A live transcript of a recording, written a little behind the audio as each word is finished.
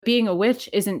Being a witch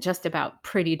isn't just about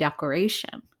pretty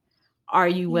decoration. Are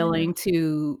you Yeah. willing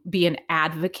to be an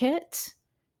advocate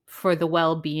for the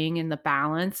well-being and the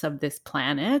balance of this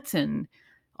planet and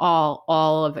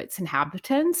all of its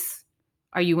inhabitants?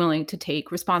 Are you willing to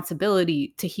take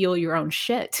responsibility to heal your own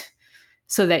shit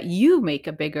so that you make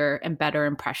a bigger and better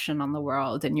impression on the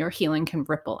world and your healing can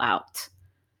ripple out?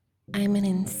 I'm an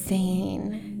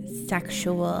insane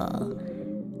sexual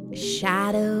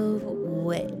shadow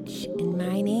witch, and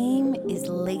my name is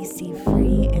Lacey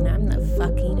Free, and I'm the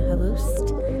fucking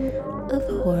host of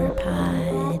Horror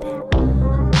Pod.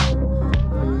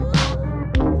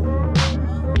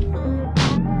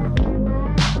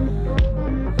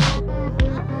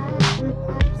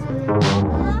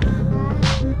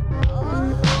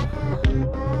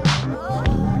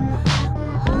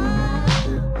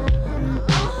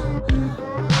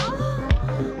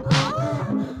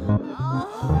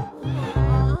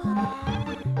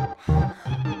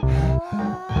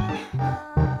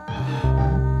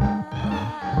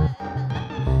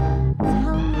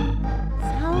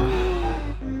 Tell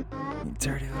me.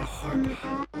 Dirty little whore.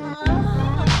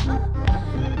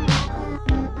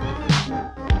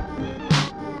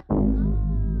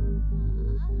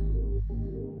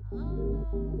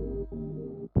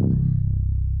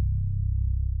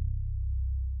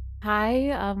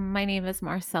 Hi, my name is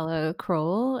Marcella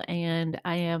Kroll, and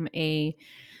I am a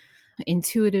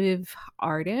intuitive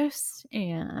artist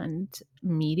and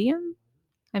medium.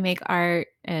 I make art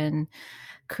and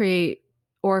create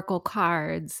oracle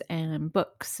cards and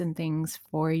books and things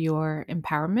for your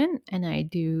empowerment, and I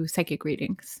do psychic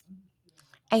readings.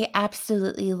 I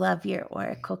absolutely love your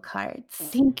oracle cards.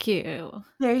 Thank you.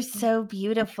 They're so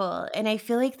beautiful, and I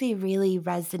feel like they really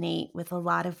resonate with a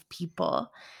lot of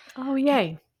people. Oh,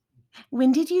 yay.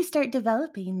 When did you start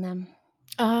developing them?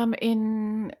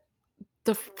 In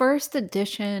the first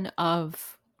edition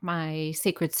of my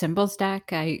Sacred Symbols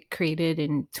deck, I created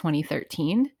in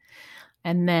 2013.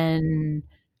 And then,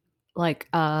 like,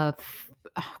 oh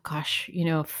gosh,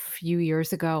 a few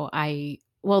years ago,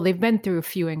 well, they've been through a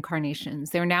few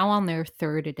incarnations. They're now on their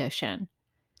third edition.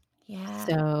 Yeah.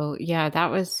 So, yeah, that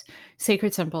was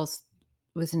Sacred Symbols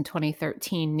was in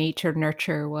 2013. Nature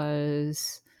Nurture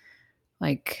was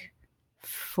like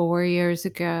 4 years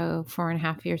ago,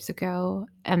 4.5 years ago.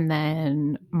 And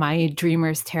then my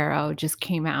Dreamer's Tarot just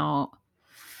came out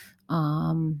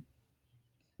um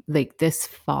like this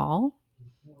fall.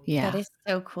 That Yeah. is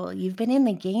so cool. You've been in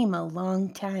the game a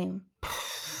long time.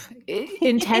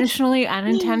 Intentionally,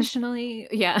 unintentionally,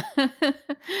 yeah.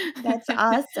 That's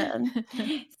awesome.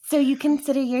 So you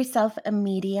consider yourself a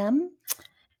medium?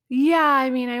 Yeah, I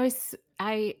mean,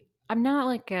 I'm not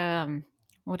like,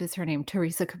 what is her name?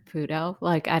 Teresa Caputo.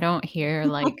 Like, I don't hear,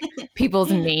 like,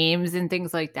 people's names and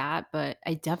things like that, but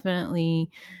I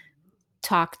definitely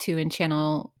talk to and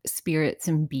channel spirits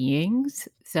and beings.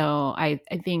 So I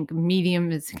think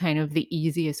medium is kind of the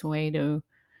easiest way to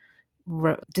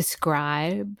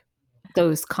describe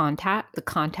the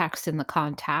context and the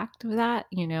contact of that,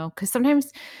 because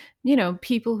sometimes,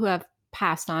 people who have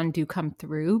passed on do come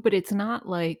through, but it's not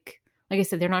like I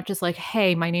said, they're not just like,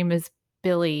 hey, my name is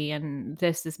Billy and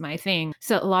this is my thing.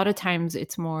 So a lot of times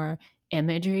it's more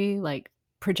imagery, like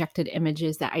projected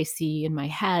images that I see in my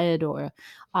head, or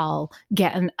I'll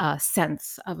get a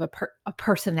sense of a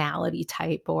personality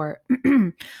type, or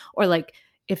or like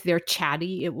if they're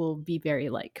chatty, it will be very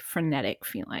like frenetic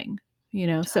feeling.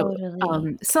 So,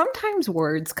 Totally. sometimes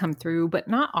words come through, but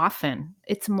not often.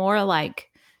 It's more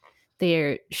like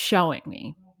they're showing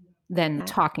me than Yeah.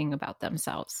 talking about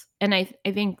themselves. And I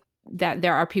think that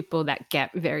there are people that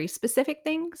get very specific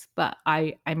things, but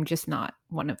I'm just not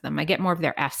one of them. I get more of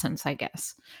their essence, I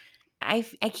guess. I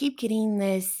keep getting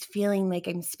this feeling like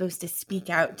I'm supposed to speak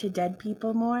out to dead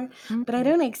people more, but I Mhm.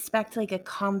 don't expect like a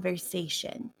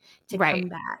conversation to Right. come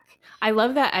back. I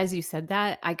love that as you said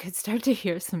that, I could start to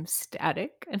hear some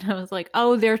static, and I was like,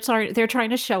 "Oh, they're trying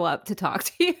to show up to talk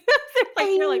to you."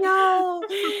 I They're like know.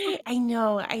 I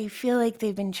know. I feel like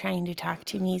they've been trying to talk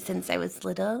to me since I was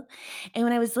little. And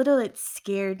when I was little, it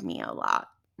scared me a lot.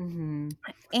 Mhm.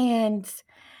 And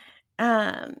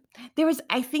um there was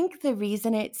I think the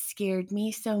reason it scared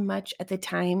me so much at the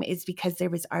time is because there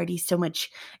was already so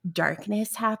much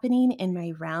darkness happening in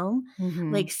my realm,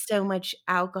 Mhm. like so much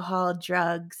alcohol,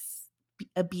 drugs,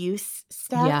 abuse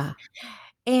stuff. Yeah.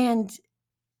 And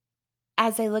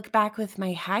as I look back with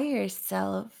my higher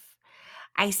self,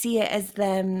 I see it as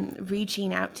them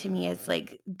reaching out to me as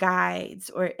like guides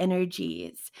or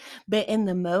energies. But in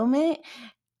the moment,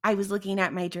 I was looking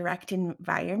at my direct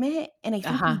environment, and I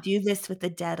think we Uh-huh. do this with the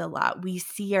dead a lot. We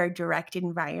see our direct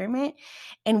environment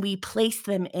and we place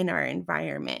them in our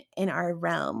environment, in our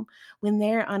realm, when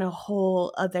they're on a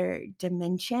whole other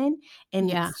dimension and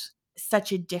Yeah.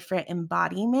 such a different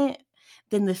embodiment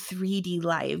than the 3D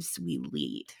lives we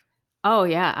lead. Oh,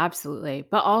 yeah, absolutely.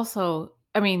 But also,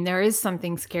 I mean, there is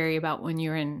something scary about when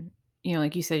you're in,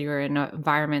 like you said, you're in an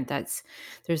environment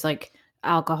there's like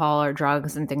alcohol or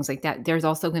drugs and things like that. There's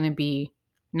also going to be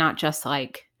not just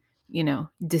like,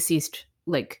 deceased,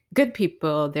 like good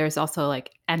people. There's also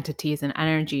like entities and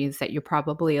energies that you're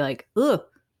probably like, ugh,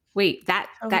 wait, that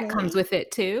comes Totally. with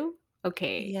it too.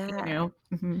 Okay. Yeah.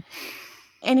 Mhm.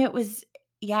 And it was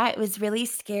yeah, it was really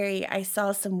scary. I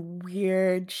saw some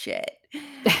weird shit.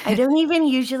 I don't even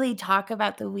usually talk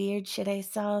about the weird shit I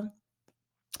saw,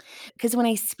 because when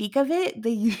I speak of it, they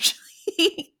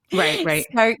usually Right, right.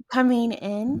 start coming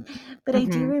in. But I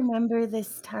do Mhm. remember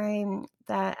this time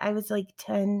that I was like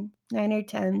 10, 9 or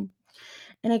 10,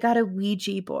 and I got a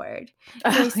Ouija board.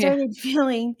 So I Oh, yeah. started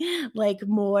feeling like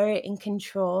more in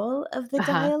control of the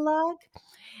Uh-huh. dialogue.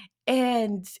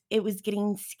 And it was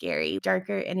getting scary.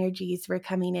 Darker energies were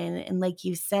coming in, and like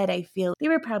you said, I feel they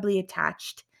were probably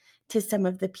attached to some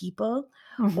of the people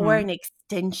or Mhm. an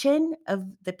extension of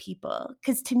the people.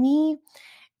 Because to me,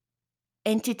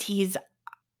 entities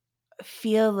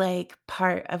feel like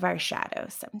part of our shadow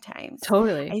sometimes.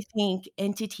 Totally. I think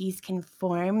entities can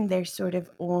form their sort of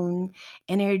own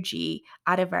energy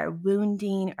out of our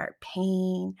wounding, our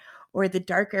pain, or the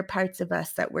darker parts of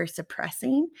us that we're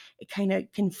suppressing. It kind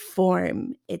of can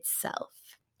form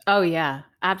itself. Oh yeah,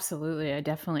 absolutely. I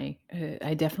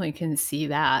definitely can see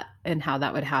that and how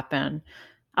that would happen.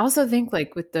 I also think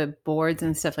like with the boards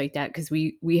and stuff like that because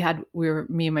we were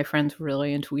me and my friends were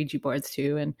really into Ouija boards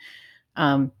too, and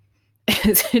um,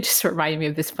 it just reminded me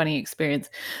of this funny experience.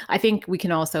 I think we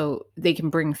can also they can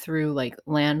bring through like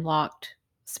landlocked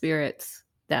spirits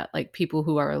that like people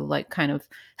who are like kind of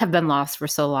have been lost for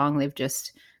so long they've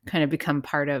just kind of become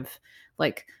part of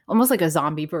like almost like a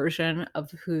zombie version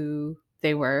of who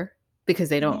they were because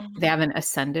Yeah, they haven't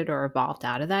ascended or evolved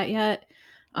out of that yet.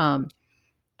 Um,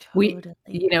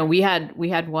 totally. we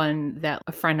had one that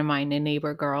a friend of mine, a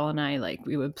neighbor girl, and I like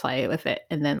we would play with it,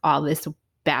 and then all this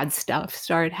bad stuff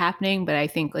started happening. But I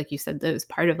think, like you said, that was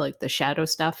part of like the shadow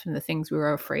stuff and the things we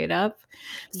were afraid of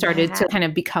started Yeah, to kind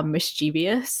of become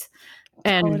mischievous,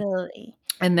 and totally.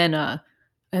 and then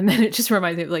and then it just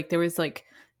reminds me of like there was like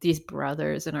these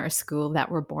brothers in our school that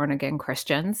were born again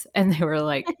Christians, and they were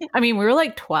like, I mean, we were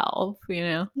like 12.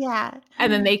 Yeah.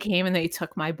 And then they came and they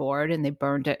took my board and they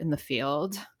burned it in the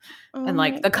field. Oh And,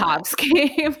 like, my the god. cops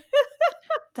came.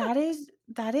 That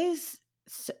is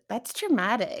that's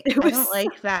traumatic. It I don't was so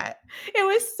like that. it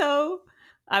was so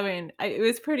I mean, it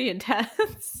was pretty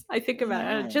intense. I think about it,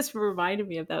 and it Yeah. just reminded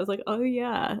me of that. I was like, "Oh,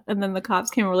 yeah." And then the cops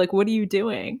came and were like, "What are you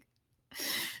doing?"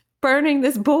 "Burning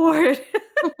this board."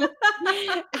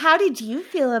 How did you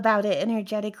feel about it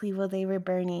energetically while they were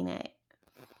burning it?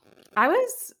 I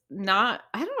was not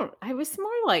I was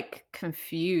more, like,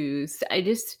 confused.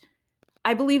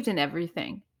 I believed in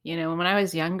everything, and when I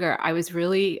was younger, I was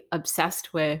really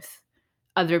obsessed with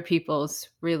other people's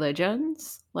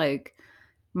religions. Like,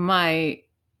 my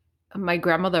my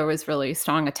grandmother was really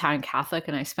strong Italian Catholic,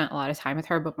 and I spent a lot of time with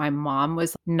her, but my mom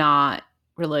was not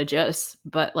religious,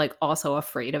 but, like, also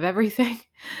afraid of everything.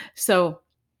 So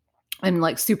and,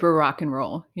 like, super rock and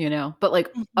roll, but, like,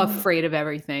 Mhm. afraid of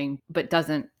everything, but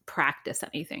doesn't practice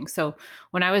anything. So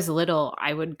when I was little,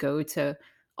 I would go to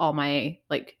all my,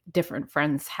 like, different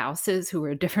friends' houses who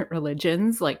were different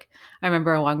religions. Like, I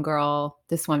remember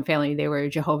this one family, they were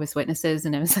Jehovah's Witnesses,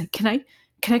 and I was like, "Can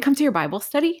I come to your Bible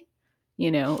study?"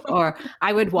 Or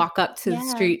I would walk up to the Yeah.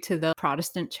 street to the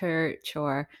Protestant church,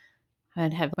 or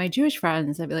I'd have my Jewish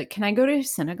friends. I'd be like, "Can I go to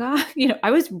synagogue?"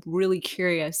 I was really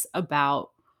curious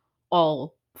about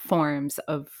all forms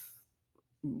of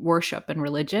worship and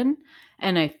religion,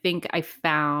 and I think I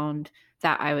found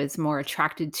that I was more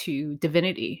attracted to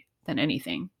divinity than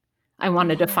anything. I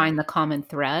wanted to Yeah. find the common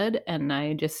thread, and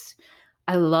I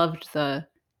loved the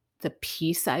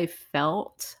peace I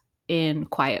felt in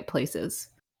quiet places.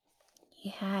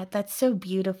 Yeah, that's so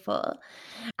beautiful.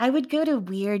 I would go to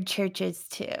weird churches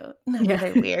too. Not that Yeah.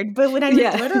 they're weird, but when I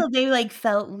was Yeah. little, they, like,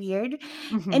 felt weird,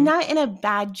 and Mhm. not in a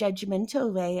bad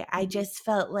judgmental way. I Mhm. just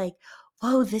felt like,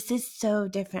 Oh, this is so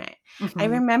different. I Mhm.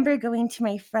 remember going to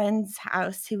my friend's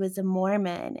house who was a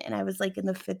Mormon, and I was, like, in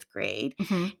the 5th grade,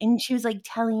 Mhm. and she was, like,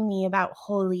 telling me about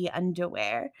holy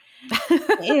underwear,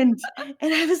 and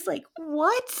I was like,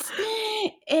 "What?"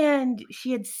 And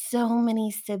she had so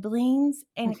many siblings,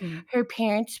 and Mhm. her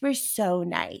parents were so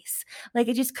nice. Like,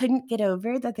 I just couldn't get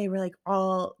over that they were, like,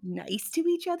 all nice to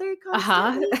each other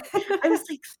Uh-huh. constantly. I was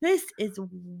like, "This is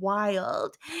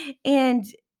wild." And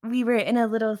we were in a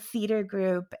little theater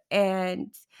group,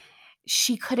 and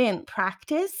she couldn't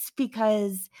practice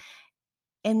because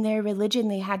in their religion,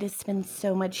 they had to spend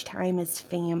so much time as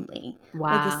family,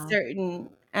 like a Wow.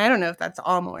 certain I don't know if that's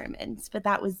all Mormons, but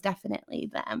that was definitely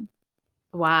them.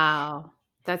 Wow.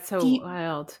 That's so Do you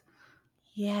wild.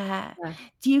 Yeah. Yeah.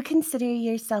 Do you consider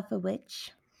yourself a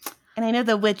witch? And I know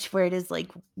the witch word is,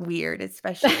 like, weird,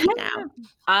 especially now.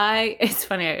 It's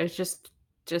funny, I was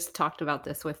just talked about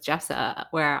this with Jessa,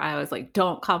 where I was like,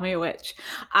 "Don't call me a witch."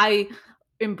 I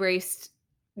embraced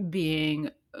being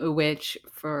a witch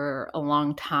for a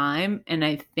long time, and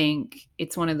I think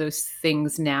it's one of those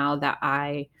things now that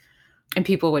I and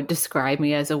people would describe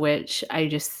me as a witch.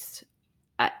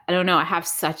 I don't know, I have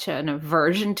such an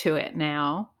aversion to it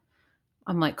now.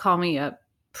 I'm like, "Call me a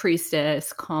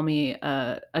priestess, call me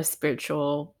a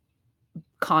spiritual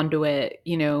conduit,"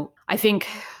 you know? I think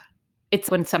it's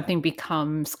when something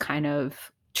becomes kind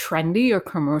of trendy or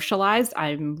commercialized,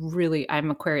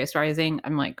 I'm Aquarius rising,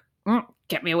 I'm like,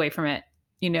 Get me away from it."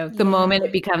 You know, the moment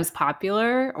it Yeah, becomes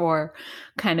popular or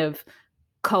kind of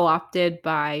co-opted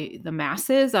by the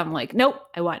masses, I'm like, "Nope,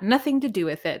 I want nothing to do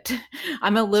with it."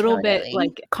 I'm a little bit, totally.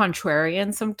 like,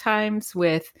 contrarian sometimes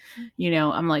with,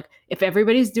 I'm like, "If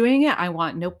everybody's doing it, I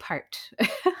want no part."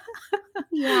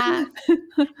 Yeah,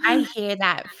 I hear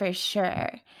that for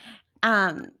sure.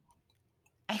 Um,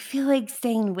 I feel like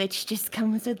saying witch just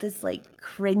comes with this, like,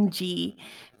 cringy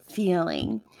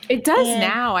feeling, It does and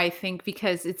now, I think,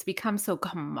 because it's become so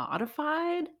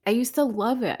commodified. I used to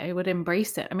love it. I would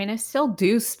embrace it. I mean, I still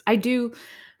do. I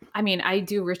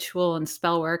do ritual and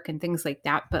spell work and things like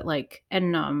that, but like,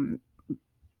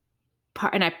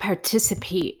 and I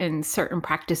participate in certain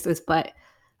practices, but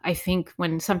I think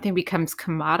when something becomes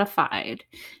commodified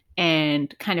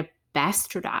and kind of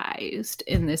bastardized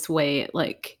in this way,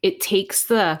 it takes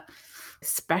the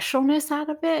specialness out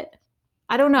of it.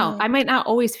 I don't know. yeah. I might not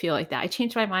always feel like that. I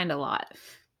change my mind a lot.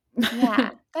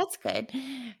 Yeah, that's good.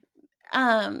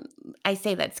 Um, I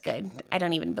say that's good. I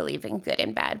don't even believe in good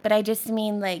and bad, but I just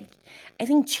mean like I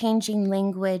think changing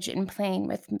language and playing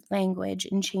with language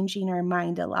and changing our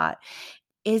mind a lot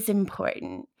is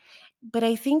important. But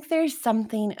I think there's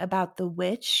something about the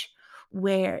witch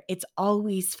where it's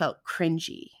always felt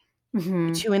cringy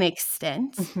Mhm, to an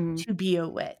extent mhm. to be a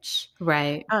witch.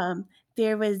 Right. Um,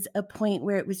 there was a point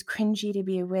where it was cringy to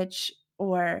be a witch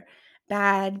or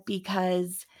bad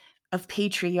because of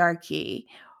patriarchy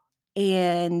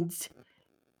and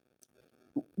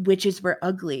witches were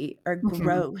ugly or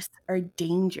Mhm, gross or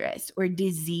dangerous or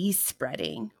disease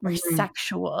spreading or mhm.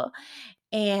 sexual.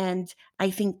 And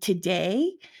I think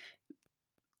today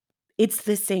it's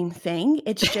the same thing.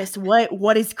 It's just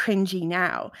what is cringy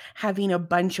now? Having a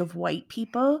bunch of white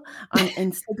people on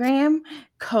Instagram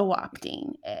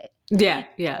co-opting it. Yeah,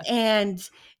 yeah. And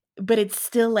but it's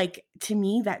still, like, to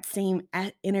me, that same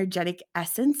energetic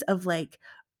essence of, like,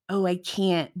 "Oh, I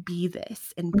can't be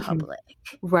this in Mhm. public.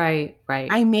 Right,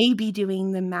 right, I may be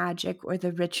doing the magic or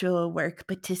the ritual work,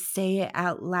 but to say it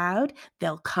out loud,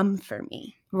 they'll come for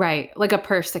me." right. Like a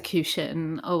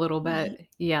persecution a little Ye bit.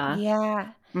 Yeah.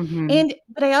 Yeah. Mhm, And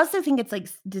but I also think it's, like,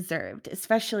 deserved,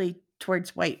 especially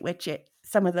towards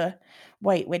some of the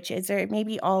white witches, or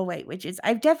maybe all white witches.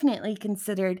 I've definitely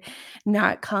considered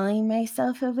not calling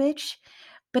myself a witch,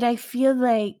 but I feel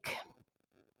like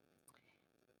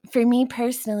for me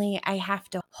personally, I have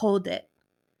to hold it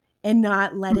and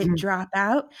not let it mhm, drop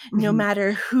out no mhm.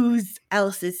 matter who's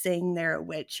else is saying they're a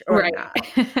witch or Right. not,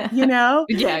 you know?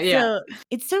 Yeah, yeah. So,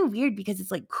 it's so weird because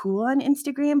it's, like, cool on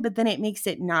Instagram, but then it makes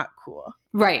it not cool.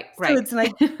 Right, So right. it's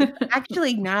like it's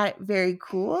actually not very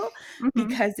cool Mhm.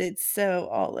 because it's so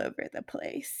all over the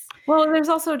place. Well, there's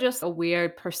also just a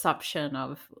weird perception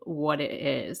of what it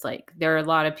is. Like, there are a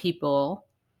lot of people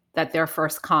that their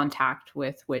first contact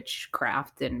with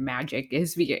witchcraft and magic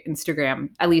is via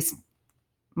Instagram, at least,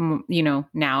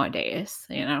 nowadays,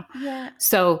 you know? Yeah,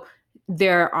 So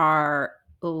there are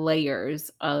layers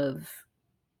of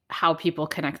how people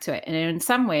connect to it. And in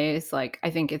some ways, like,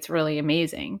 I think it's really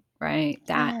amazing, right?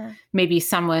 That yeah, maybe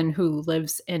someone who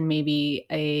lives in maybe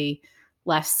a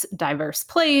less diverse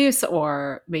place,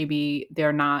 or maybe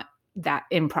they're not that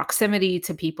in proximity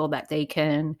to people that they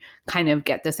can kind of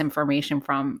get this information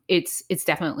from, it's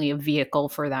definitely a vehicle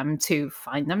for them to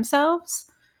find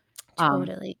themselves.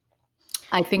 Um, Totally.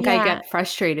 I think I Yeah, get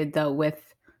frustrated though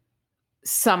with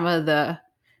some of the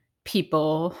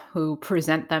people who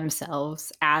present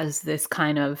themselves as this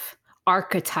kind of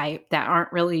archetype that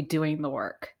aren't really doing the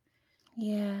work.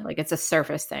 yeah, Like it's a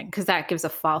surface thing because that gives a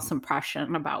false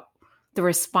impression about the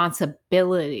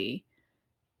responsibility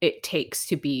it takes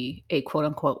to be a quote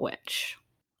unquote witch.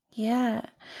 yeah.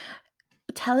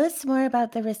 Tell us more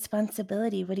about the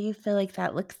responsibility. What do you feel like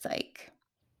that looks like?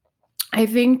 I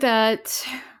think that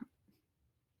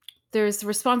there's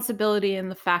responsibility in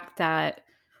the fact that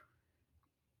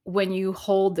when you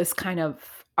hold this kind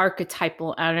of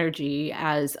archetypal energy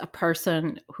as a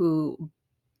person who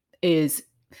is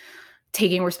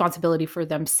taking responsibility for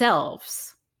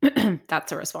themselves,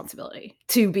 that's a responsibility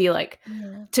to be like,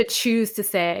 Yeah, to choose to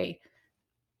say,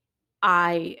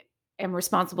 I am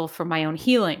responsible for my own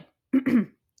healing.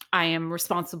 I am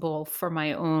responsible for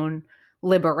my own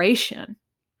liberation.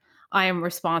 I am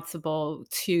responsible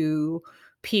to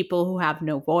people who have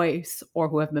no voice or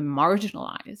who have been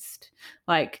marginalized.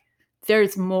 Like,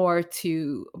 there's more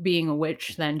to being a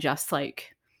witch than just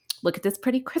like, look at this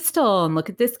pretty crystal and look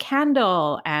at this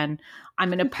candle and I'm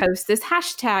going to post this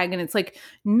hashtag. And it's like,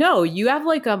 no, you have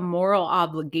like a moral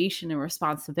obligation and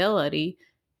responsibility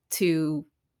to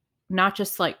not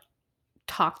just like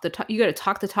talk the talk. You got to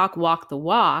talk the talk, walk the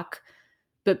walk.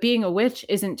 But being a witch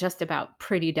isn't just about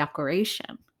pretty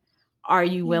decoration. Are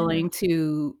you yeah, willing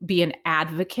to be an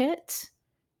advocate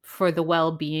for the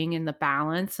well-being and the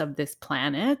balance of this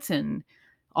planet and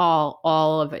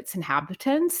all of its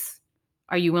inhabitants?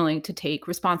 Are you willing to take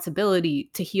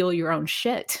responsibility to heal your own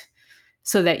shit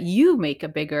so that you make a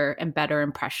bigger and better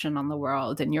impression on the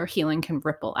world and your healing can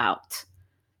ripple out,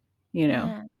 you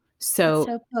know? yeah. It's So,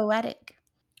 so poetic.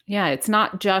 yeah, it's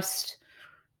not just,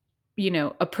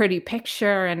 a pretty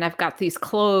picture and I've got these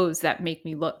clothes that make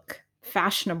me look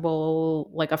fashionable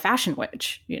like a fashion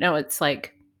witch. It's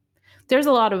like there's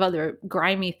a lot of other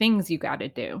grimy things you got to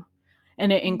do.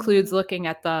 And it includes Yeah. looking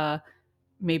at the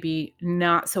maybe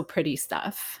not so pretty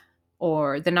stuff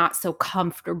or the not so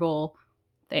comfortable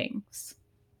things.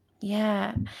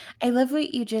 Yeah. I love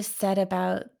what you just said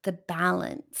about the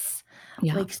balance,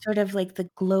 Yeah. like sort of like the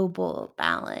global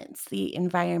balance, the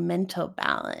environmental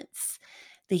balance,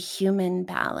 the human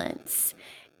balance.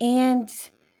 And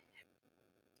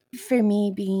for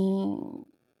me, being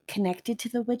connected to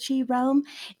the witchy realm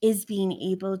is being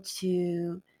able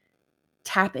to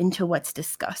tap into what's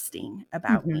disgusting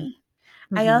about Mhm. me.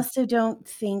 I Mhm. also don't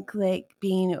think like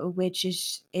being a witch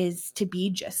is to be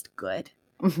just good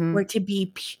or Mhm. to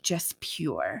be just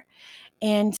pure.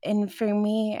 And for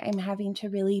me, I'm having to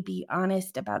really be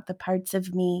honest about the parts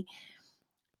of me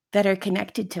that are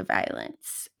connected to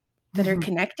violence, that are Mhm.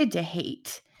 connected to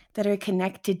hate, that are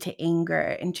connected to anger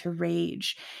and to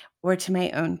rage or to my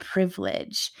own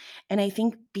privilege. And I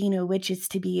think being a witch is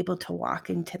to be able to walk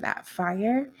into that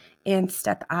fire and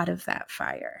step out of that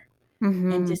fire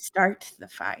and to Mhm. start the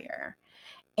fire.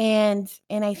 And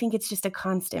I think it's just a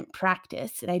constant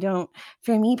practice. And I don't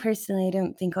for me personally, I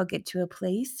don't think I'll get to a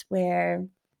place where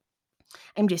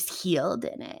I'm just healed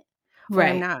in it or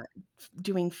I'm Right. not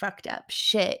doing fucked up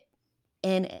shit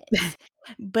in it.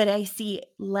 But I see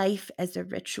life as a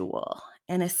ritual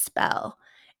and a spell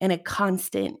and a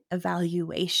constant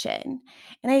evaluation.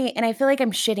 And I feel like I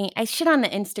shit on the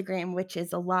Instagram, which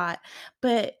is a lot,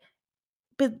 but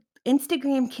but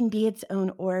Instagram can be its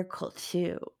own oracle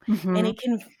too. And Mhm. it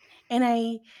can and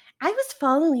I was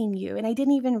following you and I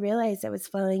didn't even realize I was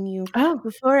following you Oh.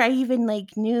 before I even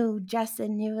like knew Jessa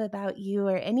knew about you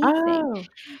or anything. Oh.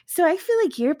 So I feel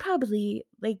like you're probably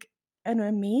like an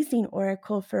amazing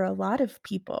oracle for a lot of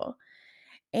people.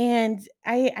 And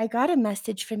I got a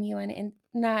message from you and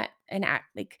not an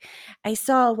act like I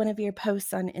saw one of your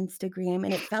posts on Instagram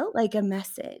and it felt like a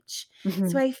message.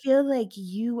 So Mhm. I feel like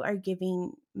you are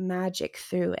giving magic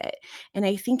through it. And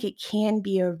I think it can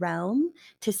be a realm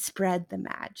to spread the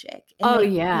magic and Oh, that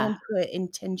you yeah. can put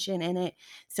intention in it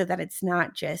so that it's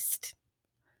not just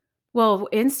Well,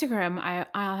 Instagram,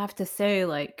 I'll have to say,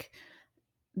 like,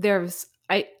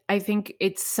 I think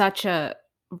it's such a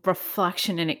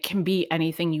reflection and it can be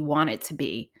anything you want it to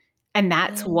be. And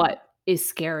that's yeah, what is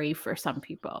scary for some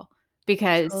people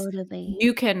because totally.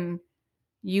 you can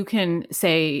you can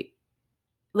say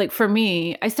like for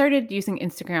me, I started using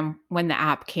Instagram when the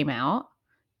app came out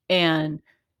and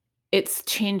it's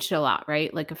changed a lot,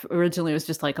 right? Like if originally it was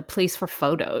just like a place for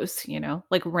photos,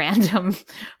 like random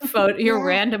your Yeah,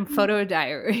 random photo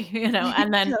diary,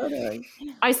 and then totally.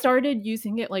 I started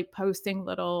using it like posting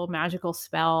little magical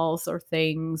spells or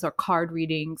things or card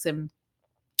readings, and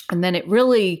then it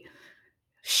really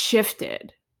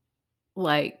shifted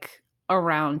like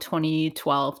around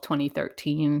 2012,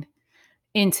 2013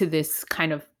 into this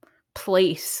kind of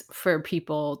place for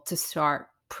people to start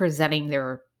presenting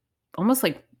their almost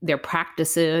like their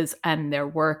practices and their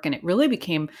work. And it really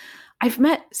became, I've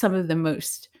met some of the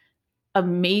most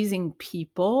amazing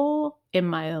people in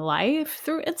my life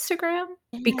through Instagram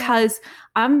Yeah, because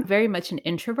I'm very much an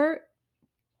introvert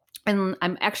and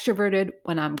I'm extroverted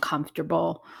when I'm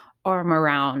comfortable or I'm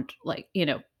around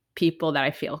people that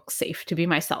I feel safe to be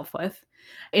myself with.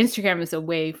 Instagram is a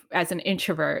way as an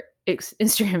introvert,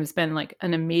 Instagram has been like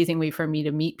an amazing way for me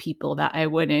to meet people that I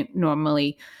wouldn't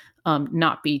normally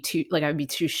not be too like I'd be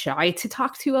too shy to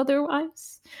talk to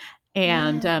otherwise.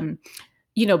 And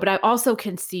yeah, but I also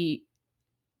can see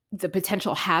the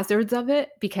potential hazards of it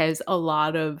because a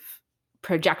lot of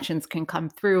projections can come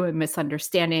through and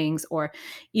misunderstandings or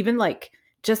even like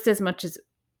just as much as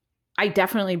I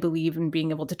definitely believe in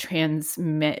being able to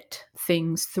transmit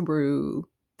things through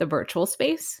the virtual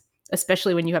space,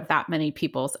 especially when you have that many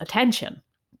people's attention.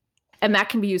 And that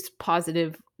can be used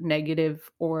positive, negative,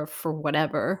 or for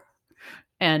whatever.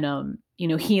 And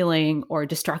healing or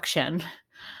destruction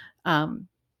um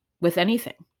with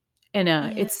anything. And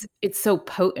yeah. it's so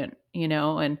potent,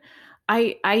 and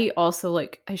I also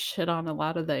like I shit on a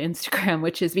lot of the Instagram,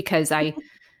 which is because I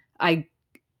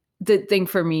the thing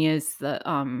for me is the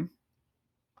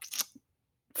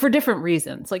for different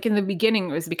reasons. Like in the beginning,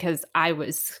 it was because I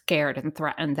was scared and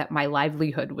threatened that my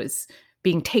livelihood was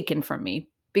being taken from me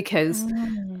because,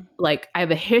 Mm, like, I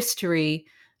have a history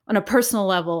on a personal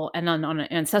level and on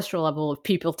an ancestral level of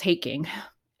people taking,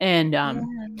 and yeah,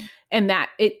 and that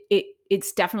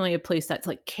it's definitely a place that's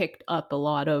like kicked up a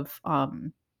lot of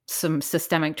some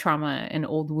systemic trauma and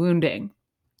old wounding.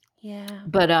 yeah.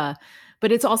 But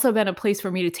but it's also been a place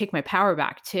for me to take my power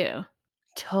back too.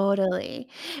 Totally.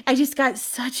 I just got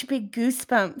such big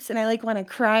goosebumps, and I, like, wanna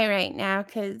cry right now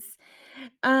 'cause,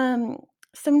 um,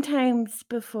 sometimes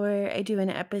before I do an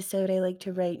episode, I like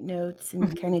to write notes and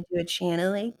Mhm. kinda do a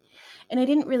channeling, and I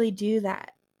didn't really do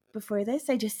that before this.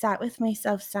 I just sat with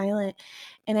myself silent,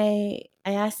 and I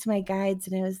asked my guides,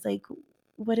 and I was like,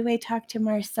 "What do I talk to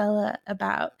Marcella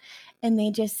about?" And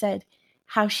they just said,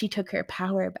 "How she took her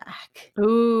power back."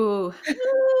 Ooh.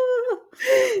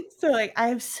 So, like, I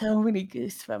have so many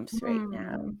goosebumps right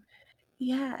now. Mm.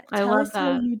 Yeah, I love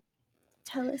that.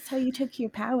 tell us how you took your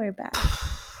power back.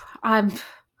 I'm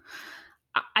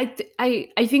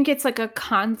I think it's like a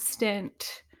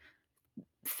constant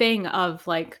thing of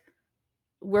like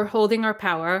we're holding our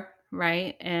power,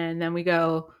 right? And then we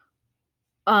go,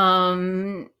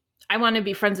 um, I want to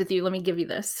be friends with you. Let me give you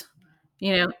this,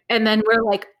 And then we're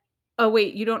like, oh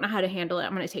wait, you don't know how to handle it.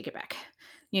 I'm going to take it back,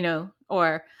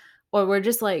 or we're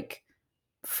just like,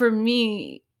 for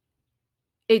me,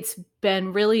 it's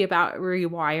been really about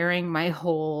rewiring my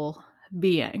whole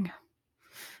being.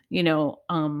 You know,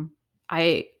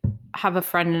 I have a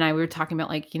friend and I we were talking about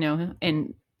like,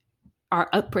 and our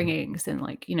upbringings and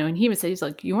like, and he would say he's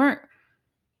like, you weren't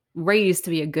raised to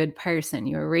be a good person.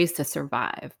 You were raised to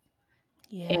survive.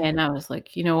 Yeah, And I was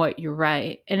like, you know what, you're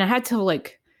right. And I had to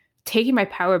like taking my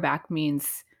power back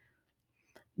means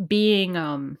being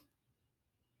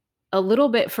a little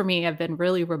bit for me, I've been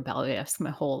really rebellious my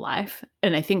whole life.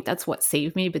 And I think that's what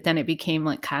saved me. But then it became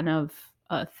like kind of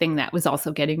a thing that was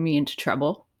also getting me into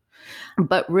trouble.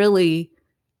 But really,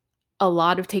 a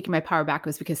lot of taking my power back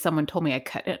was because someone told me I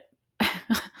couldn't.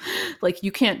 Like,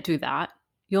 you can't do that.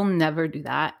 You'll never do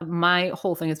that. My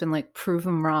whole thing has been like, prove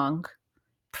them wrong.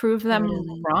 Prove them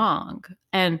totally. wrong.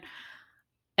 And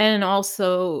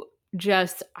also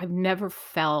just I've never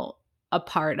felt a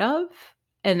part of.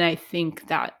 And I think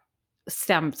that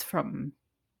stems from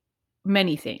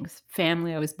many things.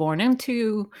 Family I was born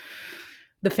into,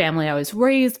 the family I was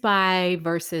raised by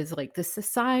versus like the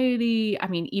society. I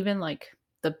mean, even like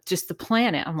the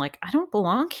planet. I'm like, I don't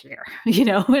belong here,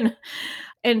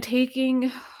 and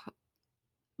taking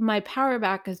my power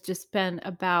back has just been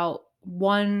about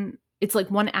one it's like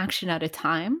one action at a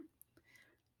time.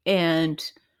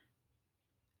 And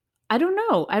I don't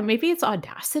know. Maybe it's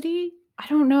audacity. I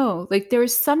don't know. Like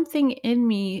there's something in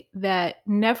me that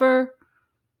never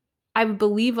I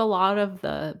believe a lot of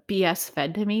the BS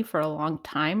fed to me for a long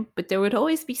time, but there would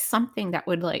always be something that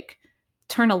would like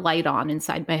turn a light on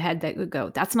inside my head that would go,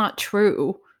 that's not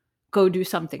true. Go do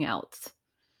something else.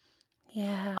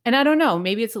 Yeah. And I don't know,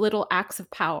 maybe it's little acts of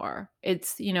power.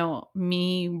 It's,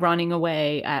 me running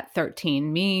away at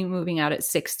 13, me moving out at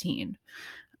 16,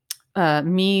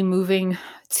 me moving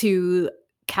to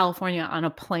California on a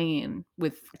plane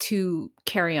with 2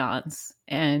 carry-ons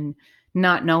and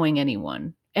not knowing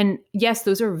anyone. And yes,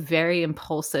 those are very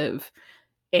impulsive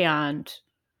and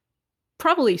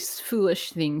probably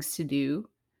foolish things to do,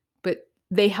 but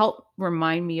they help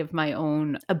remind me of my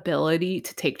own ability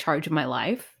to take charge of my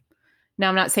life. Now,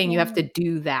 I'm not saying you have Yeah. to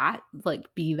do that, like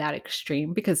be that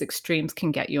extreme, because extremes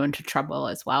can get you into trouble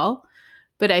as well.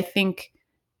 But I think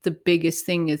the biggest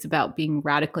thing is about being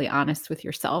radically honest with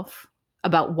yourself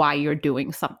about why you're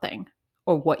doing something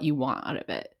or what you want out of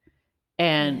it,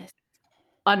 and Yes.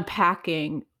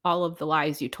 unpacking all of the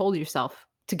lies you told yourself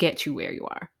to get you where you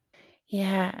are.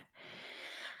 Yeah.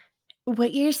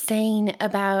 What you're saying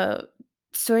about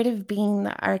sort of being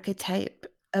the archetype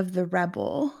of the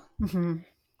rebel Mhm.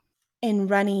 and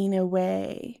running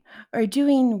away or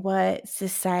doing what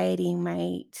society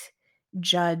might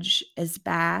judge as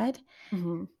bad,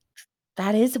 Mhm.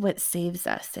 that is what saves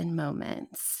us in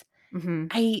moments.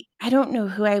 Mhm. I don't know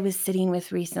who I was sitting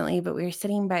with recently, but we were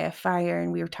sitting by a fire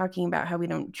and we were talking about how we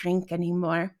don't drink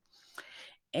anymore.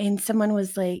 And someone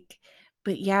was like,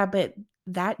 "But yeah, but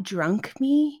that drunk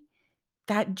me,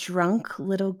 that drunk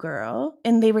little girl,"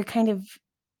 and they were kind of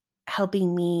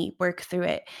helping me work through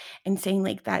it and saying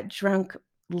like that drunk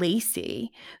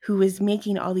Lacey who was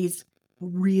making all these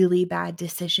really bad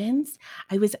decisions,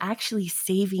 I was actually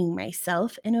saving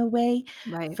myself in a way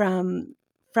Right. from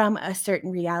from a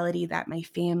certain reality that my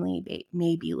family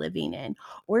may be living in,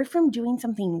 or from doing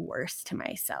something worse to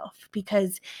myself,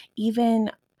 because even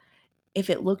if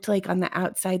it looked like on the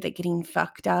outside that getting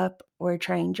fucked up or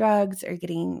trying drugs or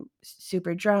getting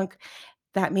super drunk,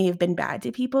 that may have been bad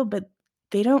to people, but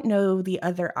they don't know the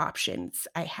other options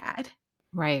I had.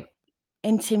 Right.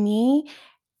 And to me,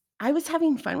 I was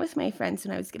having fun with my friends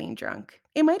when I was getting drunk.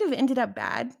 It might have ended up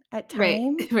bad at Right.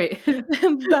 times, Right.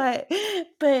 but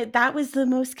that was the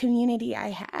most community I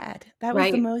had. That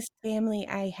was the Right. most family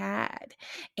I had.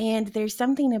 And there's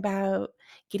something about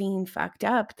getting fucked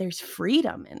up, there's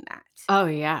freedom in that. Oh,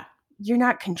 yeah. You're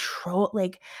not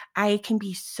like, I can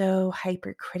be so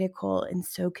hypercritical and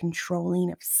so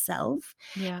controlling of self,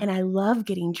 Yeah. and I love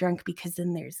getting drunk because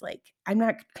then there's, like, I'm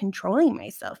not controlling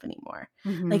myself anymore.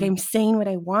 Like, Mhm. I'm saying what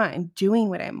I want and doing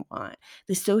what I want.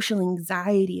 The social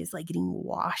anxiety is, like, getting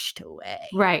washed away.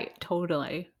 Right,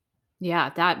 totally. Yeah,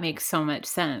 that makes so much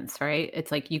sense, right?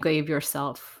 It's like you gave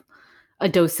yourself a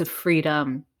dose of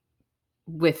freedom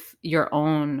with your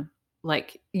own,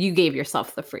 like, you gave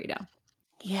yourself the freedom.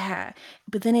 Yeah,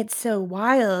 but then it's so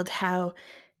wild how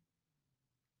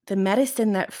the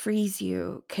medicine that frees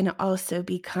you can also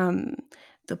become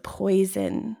the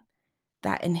poison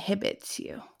that inhibits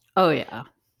you. Oh, yeah.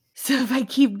 So if I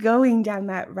keep going down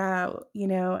that route,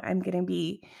 I'm gonna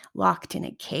be locked in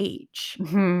a cage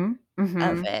Mhm,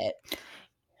 of mhm. it.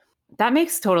 That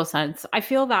makes total sense. I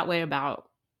feel that way about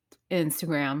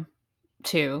Instagram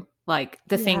too. Like,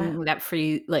 the Yeah, thing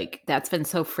that that's been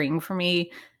so freeing for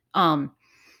me, um,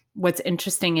 what's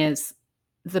interesting is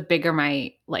the bigger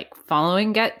my, like,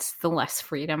 following gets, the less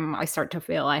freedom I start to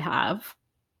feel I have,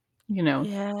 you know?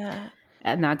 yeah,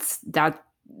 And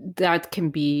that can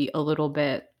be a little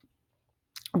bit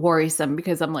worrisome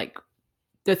because I'm like,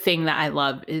 the thing that I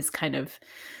love is kind of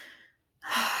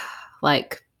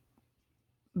like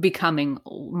becoming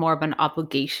more of an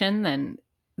obligation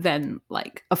than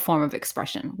like a form of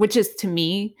expression, which is to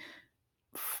me,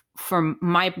 for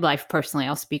my life personally,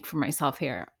 I'll speak for myself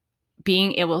here.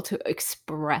 Being able to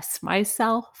express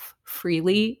myself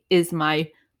freely is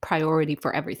my priority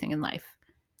for everything in life.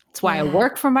 It's why I yeah,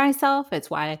 work for myself. It's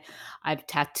why I've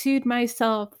tattooed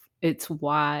myself. It's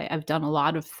why I've done a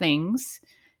lot of things,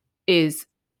 is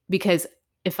because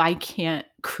if I can't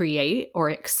create or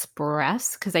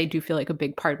express, because I do feel like a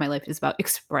big part of my life is about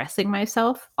expressing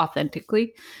myself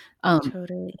authentically, um,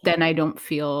 totally. then I don't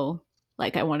feel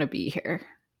like I want to be here.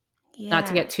 Not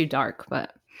to Yeah. get too dark,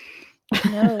 but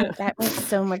No, that makes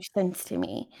so much sense to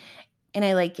me, and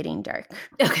I like getting dark.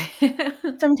 okay.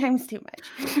 Sometimes too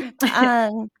much.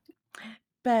 Um,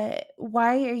 but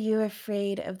why are you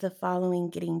afraid of the following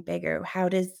getting bigger? How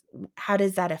does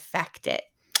that affect it?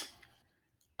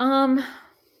 um,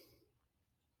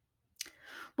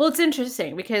 well, it's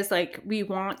interesting because, like, we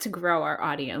want to grow our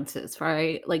audiences,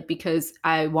 right? Like, because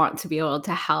I want to be able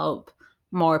to help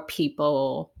more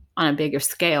people on a bigger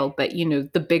scale, but,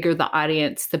 the bigger the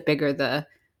audience, the bigger the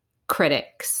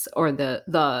critics or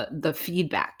the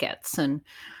feedback gets,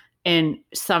 and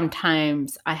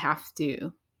sometimes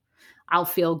I'll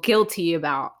feel guilty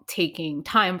about taking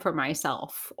time for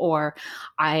myself, or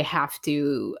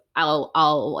I'll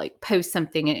like post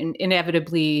something and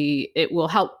inevitably it will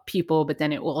help people, but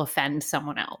then it will offend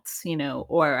someone else,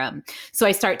 or so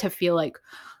I start to feel like,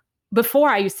 before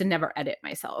I used to never edit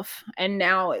myself, and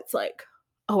now it's like,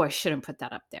 oh, I shouldn't put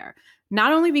that up there.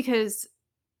 Not only because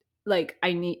like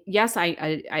I need, yes,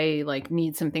 I like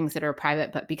need some things that are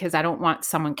private, but because I don't want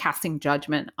someone casting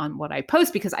judgment on what I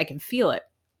post, because I can feel it.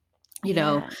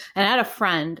 Yeah. And I had a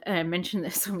friend, and I mentioned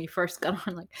this when we first got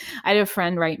on, like, I had a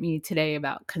friend write me today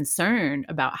about concern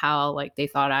about how, like, they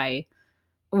thought I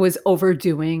was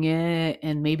overdoing it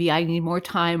and maybe I need more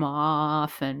time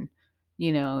off, and,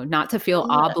 not to feel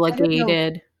Ugh, I don't know.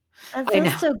 obligated. That I feels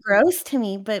know. so gross to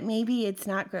me, but maybe it's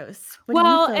not gross. What do you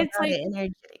Well, feel it's about like, it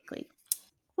energetically?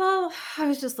 well, I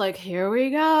was just like, here we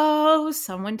go.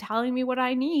 Someone telling me what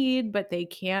I need, but they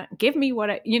can't give me what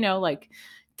like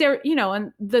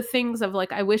and the things of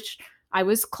like, I wish I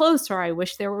was closer. I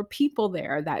wish there were people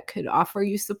there that could offer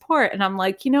you support. And I'm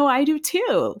like, I do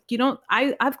too.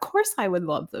 Of course I would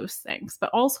love those things, but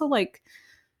also like,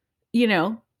 you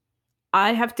know,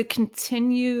 I have to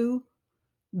continue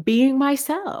being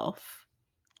myself.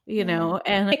 Yeah.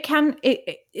 And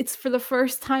it's for the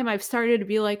first time I've started to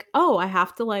be like, oh, I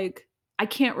have to like, I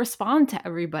can't respond to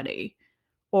everybody,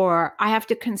 or I have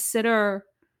to consider,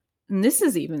 and this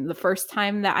is even the first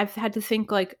time that I've had to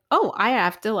think like, oh, I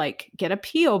have to like get a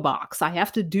PO box. I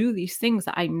have to do these things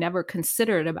that I never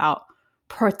considered about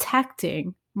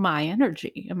protecting my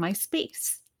energy and my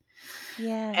space.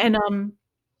 Yeah.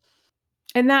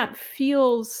 And that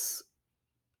feels,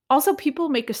 also, people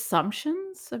make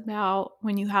assumptions about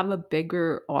when you have a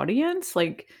bigger audience,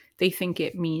 like they think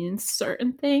it means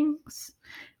certain things,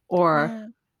 or Yeah.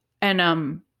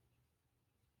 and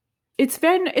it's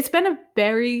been a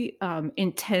very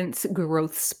intense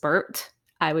growth spurt,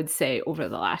 I would say, over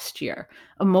the last year,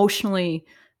 emotionally,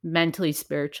 mentally,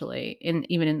 spiritually, and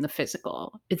even in the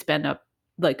physical. It's been a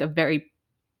very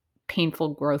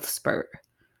painful growth spurt.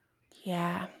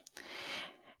 Yeah.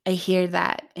 I hear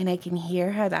that, and I can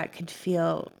hear how that could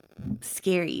feel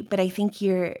scary, but I think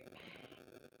you're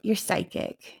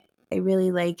psychic. I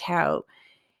really like how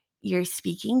you're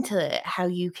speaking to how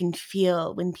you can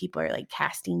feel when people are like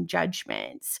casting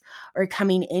judgments or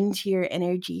coming into your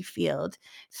energy field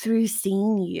through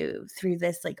seeing you through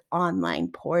this like online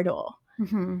portal,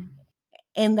 Mhm.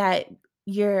 and that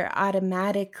you're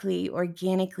automatically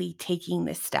organically taking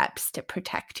the steps to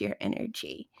protect your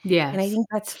energy. And I Yes. think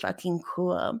that's fucking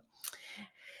cool.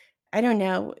 I don't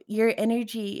know, your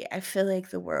energy, I feel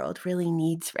like the world really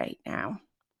needs right now,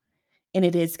 and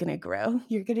it is gonna grow.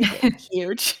 You're gonna get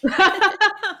huge.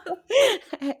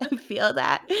 I feel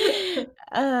that.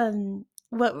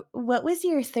 What was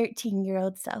your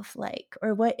 13-year-old self like?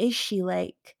 Or what is she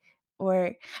like?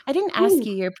 Or I didn't ask Ooh.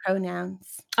 you your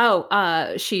pronouns.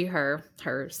 Oh, she, her,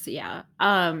 hers, yeah.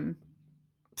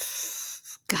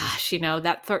 Gosh,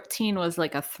 that 13 was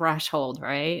like a threshold,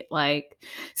 right? Like,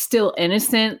 still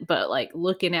innocent, but like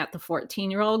looking at the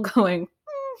 14-year-old going,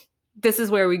 this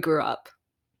is where we grew up,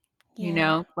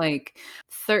 Yeah. like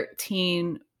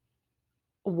 13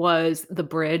 was the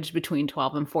bridge between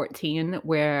 12 and 14,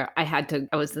 where I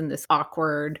was in this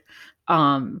awkward,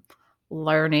 um,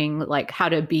 learning like how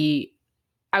to be,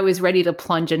 I was ready to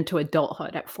plunge into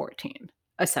adulthood at 14,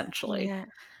 essentially. Yeah.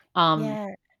 Um, Yeah.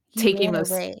 You taking ran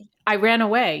those away. I ran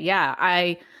away, yeah.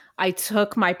 I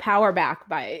took my power back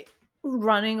by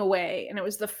running away, and it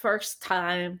was the first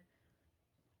time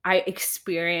I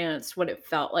experienced what it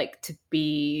felt like to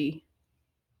be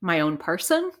my own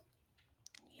person,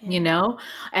 you Yeah. know?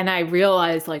 And I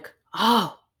realized like,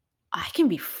 "Oh, I can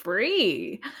be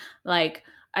free." Like,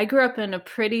 I grew up in a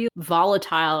pretty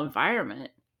volatile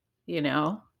environment,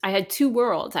 I had 2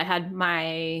 worlds. I had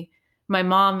my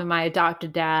mom and my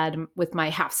adopted dad with my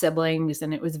half siblings,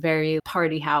 and it was very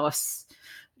party house,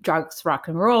 drugs, rock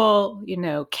and roll,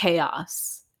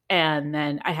 chaos. And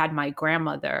then I had my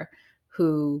grandmother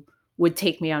who would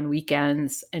take me on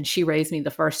weekends, and she raised me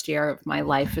the first year of my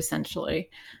life, essentially.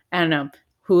 And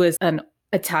who is an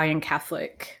Italian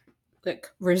Catholic, like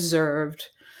reserved,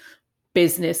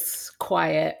 business,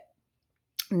 quiet,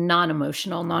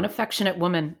 non-emotional, non-affectionate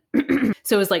woman.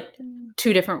 So it was like Mm.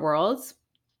 2 different worlds.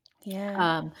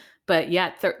 Yeah. But yeah,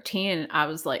 at 13, I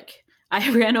was like, I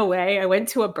ran away. I went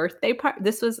to a birthday party.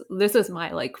 This was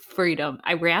my like freedom.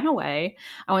 I ran away.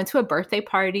 I went to a birthday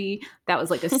party that was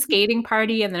like a skating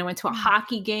party, and then I went to a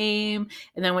hockey game,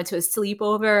 and then I went to a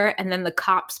sleepover, and then the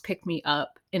cops picked me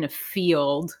up in a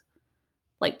field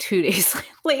like 2 days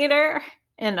later.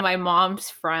 And my mom's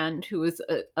friend, who was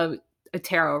a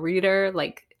tarot reader,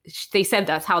 like they said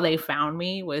that's how they found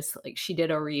me, was like she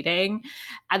did a reading,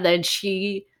 and then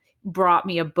she brought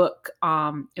me a book.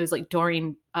 It was like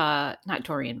Doreen, not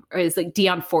Doreen, it was like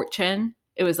Dion Fortune.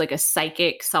 It was like a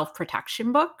psychic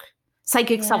self-protection book,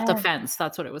 psychic Yeah. self-defense.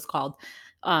 That's what it was called.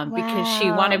 Because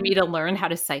she wanted Wow. me to learn how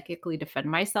to psychically defend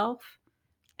myself.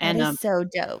 That And is so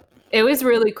dope. it was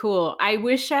really cool. I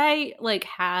wish I like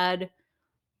had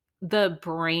the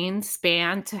brain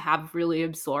span to have really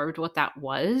absorbed what that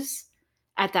was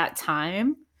at that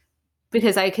time,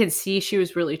 because I could see she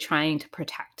was really trying to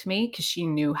protect me because she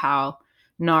knew how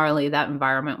gnarly that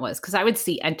environment was. Because I would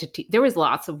see entity, there was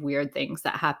lots of weird things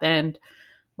that happened.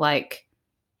 Like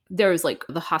there was like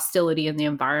the hostility in the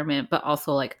environment, but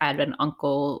also like I had an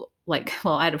uncle, like,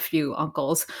 well, I had a few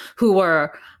uncles who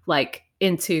were like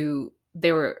into,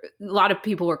 they were, a lot of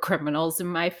people were criminals in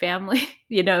my family,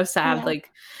 so I have Yeah.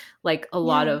 like a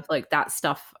lot Yeah. of like that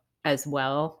stuff as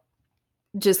well.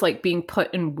 Just like being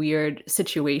put in weird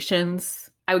situations.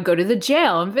 I would go to the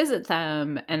jail and visit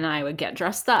them, and I would get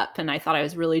dressed up, and I thought I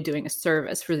was really doing a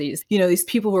service for these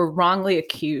people were wrongly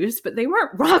accused, but they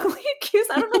weren't wrongly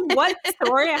accused. I don't know what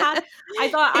story I had. I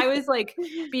thought I was like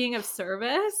being of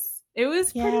service. It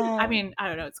was pretty, I Yeah. mean, I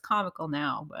don't know, it's comical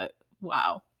now, but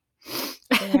wow.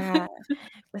 Yeah.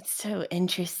 That's so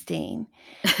interesting.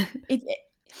 It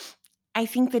I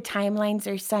think the timelines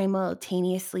are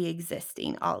simultaneously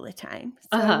existing all the time.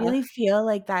 So I Uh-huh. really feel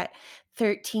like that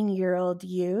 13-year-old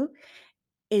you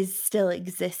is still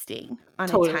existing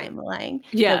on a Totally. timeline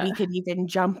that Yeah. we could even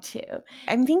jump to.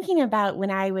 I'm thinking about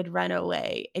when I would run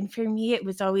away, and for me, it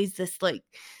was always this, like,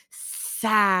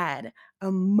 sad,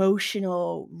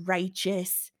 emotional,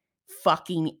 righteous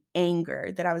fucking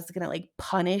anger that I was gonna, like,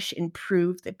 punish and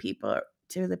prove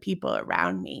to the people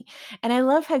around me, and I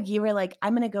love how you were like,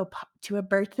 "I'm gonna go to a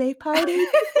birthday party.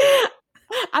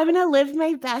 I'm gonna live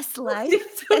my best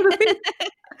life." Totally.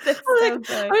 That's so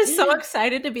I good. was so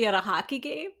excited to be at a hockey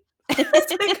game.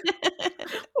 It's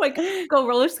like go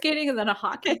roller skating and then a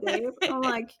hockey game. I'm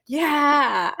like,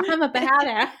 "Yeah, I'm a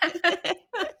badass."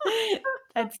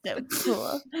 That's so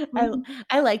cool. I Mhm.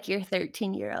 I like your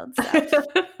 13-year-old self.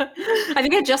 I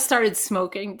think I just started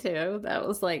smoking too. That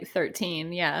was like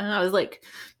 13. Yeah. I was like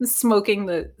smoking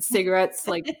the cigarettes,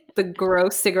 like the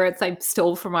gross cigarettes I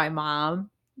stole from my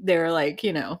mom. They're like,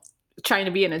 trying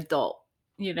to be an adult,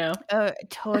 you know? Oh,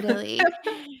 totally.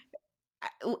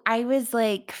 I was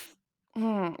like,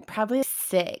 probably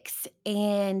 6,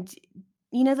 and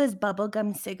you know those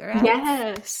bubblegum cigarettes?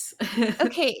 Yes.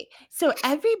 Okay, so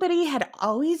everybody had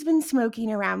always been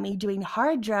smoking around me, doing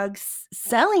hard drugs,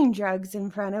 selling drugs in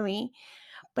front of me,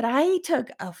 but I took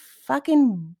a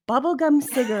fucking bubblegum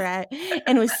cigarette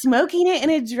and was smoking it in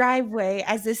a driveway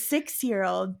as a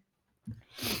 6-year-old,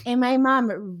 and my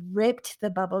mom ripped the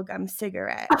bubblegum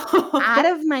cigarette out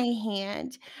of my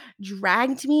hand,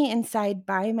 dragged me inside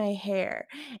by my hair,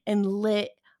 and lit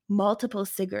multiple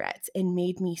cigarettes and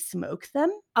made me smoke them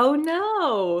Oh,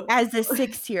 no. as a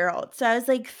 6-year-old. So I was,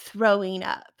 like, throwing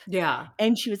up, Yeah.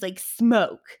 and she was like,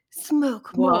 "Smoke,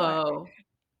 smoke more." Whoa.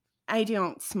 I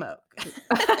don't smoke.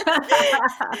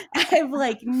 I've,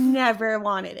 like, never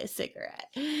wanted a cigarette.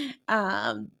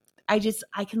 Um, I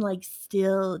can, like,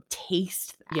 still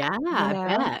taste that, Yeah, you I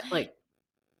know? bet. Like,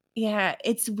 Yeah,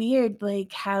 it's weird,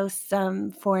 like, how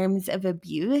some forms of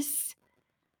abuse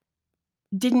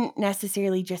didn't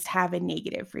necessarily just have a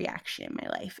negative reaction in my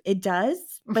life. It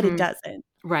does, but it mhm. doesn't.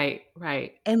 Right,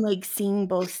 right. And, like, seeing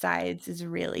both sides is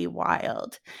really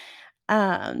wild.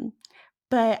 Um,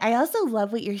 but I also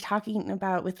love what you're talking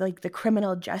about with, like, the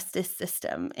criminal justice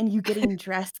system and you getting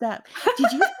dressed up.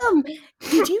 Did you feel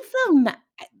did you feel ma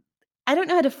I don't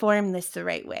know how to form this the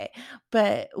right way,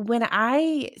 but when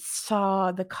I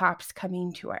saw the cops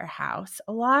coming to our house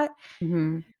a lot,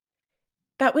 Mhm,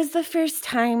 that was the first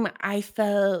time I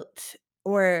felt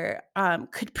or,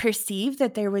 could perceive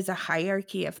that there was a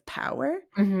hierarchy of power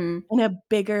mhm, and a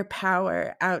bigger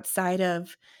power outside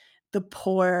of the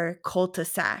poor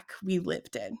cul-de-sac we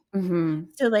lived in. mhm.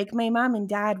 So, like, my mom and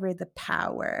dad were the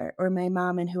power, or my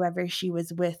mom and whoever she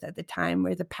was with at the time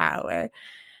were the power,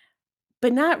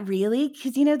 but not really,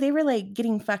 because they were, like,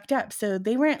 getting fucked up, so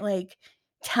they weren't, like,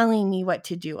 telling me what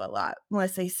to do a lot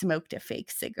unless I smoked a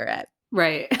fake cigarette.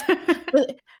 Right.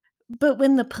 But but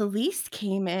when the police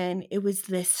came in, it was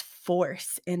this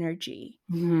force energy.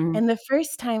 Mhm. And the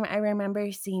first time I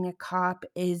remember seeing a cop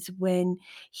is when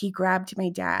he grabbed my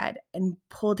dad and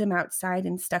pulled him outside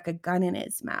and stuck a gun in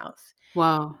his mouth.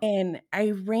 Wow. And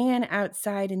I ran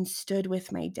outside and stood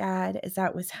with my dad as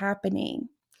that was happening.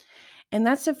 And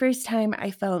that's the first time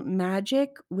I felt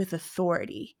magic with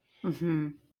authority.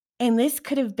 Mhm. And this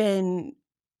could have been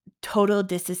total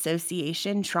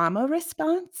disassociation trauma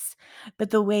response,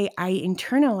 but the way I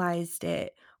internalized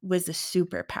it was a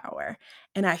superpower,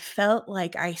 and I felt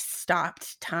like I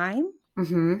stopped time,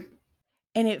 Mhm.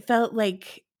 and it felt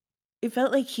like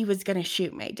he was gonna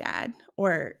shoot my dad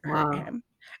or hurt Wow. him.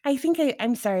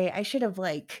 I'm sorry, I should have,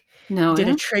 like, No, did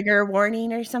a yeah, trigger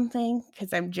warning or something because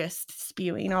 'cause I'm just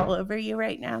spewing all over you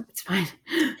right now. it's fine.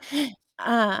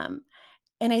 Um,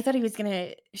 and I thought he was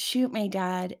gonna shoot my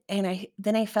dad, and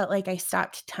I felt like I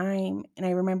stopped time, and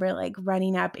I remember, like,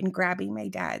 running up and grabbing my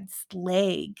dad's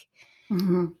leg,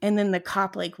 Mhm. and then the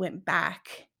cop, like, went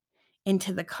back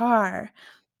into the car,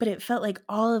 but it felt like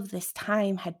all of this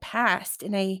time had passed,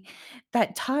 and I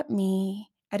that taught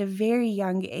me at a very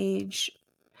young age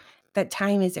that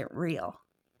time isn't real,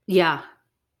 Yeah.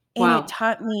 and it Wow.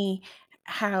 taught me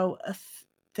how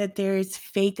that there's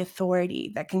fake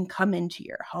authority that can come into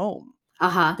your home,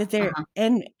 Uh-huh, that there uh-huh.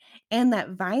 and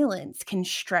that violence can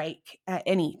strike at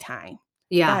any time,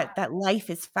 Yeah. that life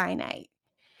is finite,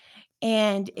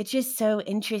 and it's just so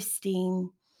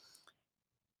interesting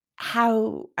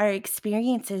how our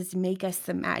experiences make us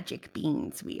the magic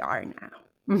beings we are now.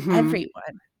 Mhm.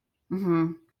 Everyone.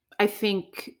 Mhm. I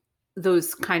think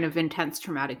those kind of intense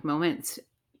traumatic moments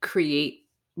create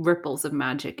ripples of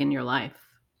magic in your life,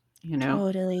 you know?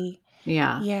 Totally.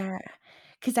 Yeah. Yeah.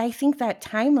 Because I think that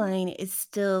timeline is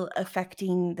still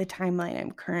affecting the timeline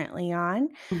I'm currently on,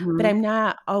 but Mhm. I'm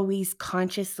not always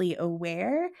consciously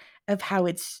aware of how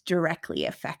it's directly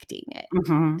affecting it.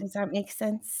 Mhm. Does that make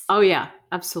sense? Oh, yeah,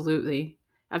 absolutely.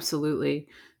 Absolutely.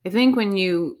 I think when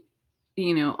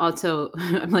also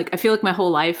I'm like, I feel like my whole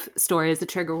life story is a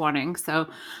trigger warning, so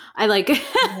I like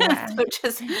Yeah. so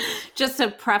just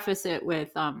to preface it with,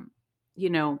 you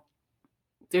know,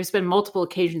 there's been multiple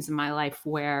occasions in my life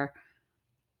where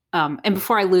and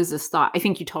before I lose this thought, I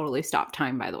think you totally stop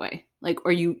time, by the way. Like,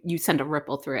 or you send a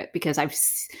ripple through it because I've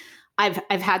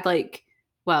had like,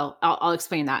 well, I'll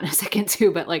explain that in a second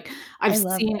too. But like, I've I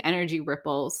love seen it. energy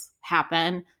ripples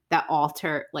happen that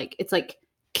alter, like it's like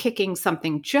kicking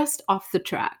something just off the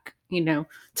track, to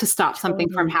stop something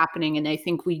from Totally. happening. And I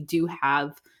think we do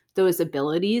have those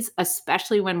abilities,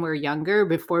 especially when we're younger,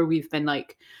 before we've been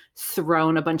like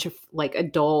thrown a bunch of like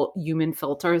adult human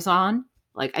filters on.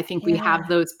 Like, I think we Yeah. have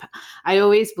those. I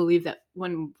always believe that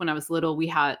when I was little, we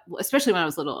had, especially when I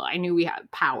was little, I knew we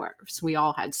had powers. We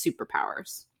all had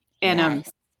superpowers. And Yes.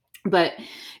 but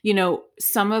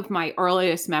some of my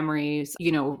earliest memories,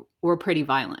 were pretty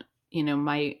violent.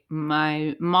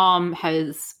 My mom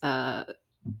has 5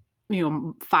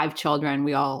 children.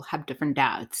 We all have different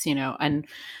dads, and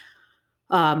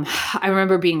I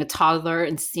remember being a toddler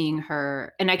and seeing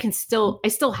her, and I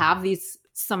still have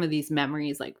some of these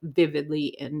memories like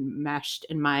vividly enmeshed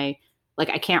in my, like,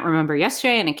 I can't remember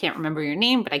yesterday and I can't remember your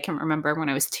name, but I can remember when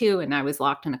I was 2 and I was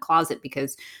locked in a closet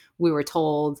because we were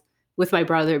told with my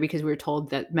brother because we were told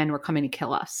that men were coming to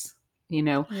kill us,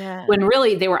 Yeah. when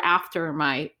really they were after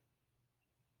my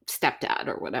stepdad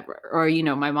or whatever, or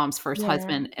my mom's first Yeah.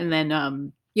 husband, and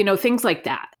then things like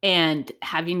that, and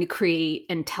having to create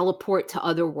and teleport to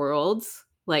other worlds,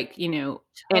 like, and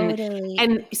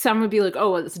Totally. some would be like,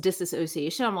 oh, well, it's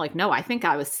disassociation. I'm like, no, I think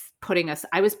I was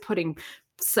putting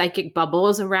psychic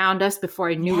bubbles around us before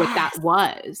I knew what that Yes.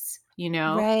 was,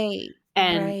 Right.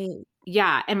 and Right.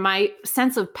 yeah, and my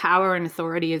sense of power and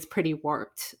authority is pretty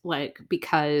warped, like,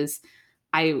 because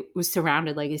I was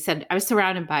surrounded, like I said, I was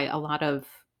surrounded by a lot of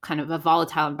kind of a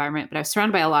volatile environment, but I was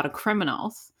surrounded by a lot of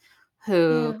criminals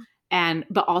who, Yeah.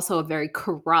 but also a very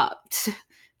corrupt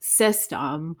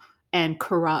system and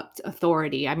corrupt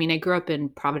authority. I mean, I grew up in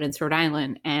Providence, Rhode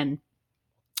Island, and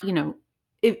you know,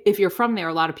 if you're from there,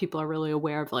 a lot of people are really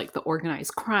aware of like the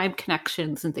organized crime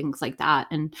connections and things like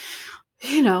that.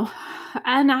 You know,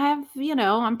 and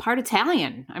I'm part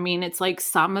Italian. I mean, it's like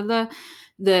some of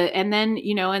and then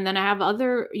I have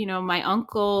other, my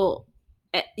uncle,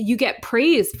 you get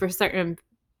praised for certain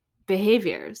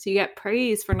behaviors. You get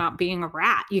praised for not being a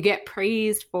rat. You get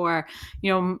praised for,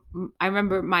 I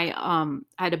remember I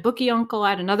had a bookie uncle,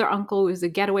 I had another uncle who was a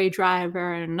getaway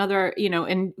driver, and another,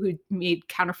 and who made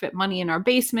counterfeit money in our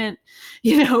basement,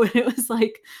 and it was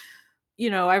like,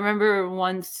 I remember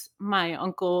once my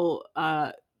uncle,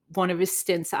 one of his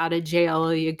stints out of jail,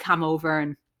 he had come over,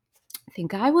 and I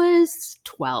think I was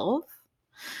 12,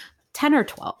 10 or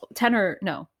 12, 10 or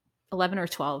no, 11 or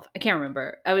 12. I can't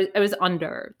remember. I was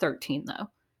under 13 though.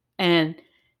 And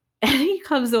and he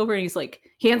comes over and he's like,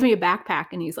 he hands me a backpack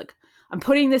and he's like, I'm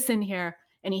putting this in here.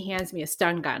 And he hands me a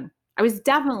stun gun. I was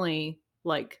definitely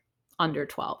like under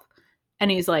 12.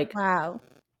 And he's like, Wow.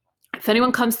 if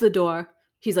anyone comes to the door,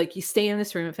 he's like, you stay in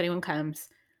this room. If anyone comes,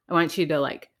 I want you to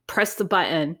like press the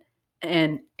button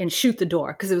and shoot the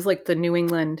door because it was like the New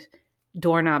England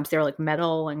doorknobs. They're like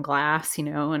metal and glass,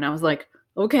 and I was like,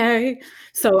 okay.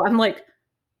 So I'm like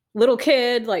little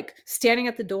kid, like standing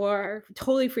at the door,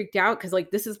 totally freaked out because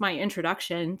like this is my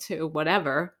introduction to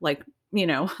whatever, like,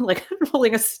 like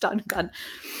holding a stun gun.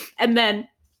 And then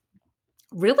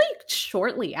really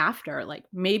shortly after, like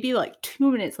maybe like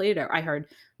 2 minutes later, I heard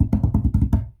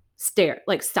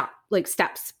stop, like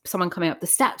steps, someone coming up the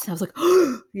steps. And I was like,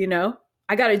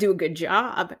 I got to do a good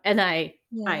job. And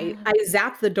Yeah. I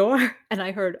zapped the door and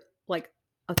I heard like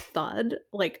a thud,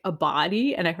 like a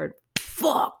body. And I heard,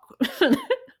 fuck.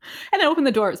 And I opened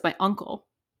the door. It was my uncle.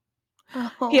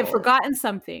 He had Oh, forgotten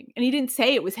something and he didn't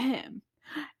say it was him.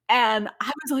 And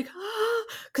I was like,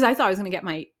 because I thought I was going to get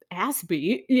my ass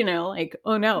beat, like,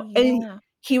 oh no. And yeah.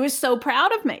 he was so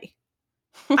proud of me.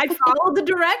 I followed the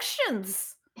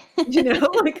directions,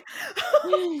 like,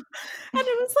 and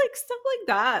it was like stuff like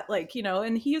that, like,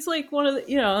 and he's like one of the,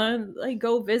 and like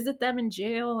go visit them in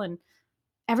jail, and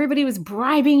everybody was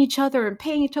bribing each other and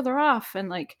paying each other off, and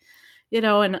like,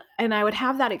 and I would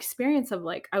have that experience of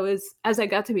like as I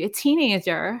got to be a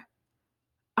teenager,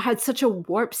 I had such a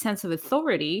warped sense of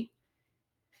authority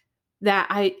that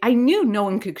I knew no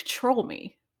one could control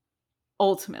me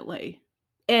ultimately,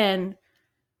 and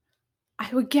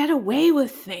I would get away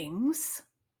with things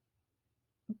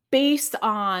based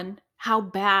on how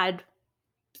bad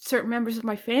certain members of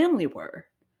my family were.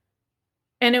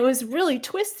 And it was really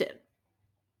twisted.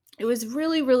 It was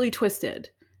really, really twisted.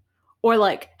 Or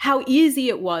like how easy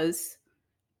it was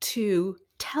to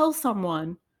tell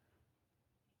someone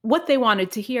what they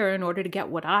wanted to hear in order to get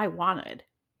what I wanted,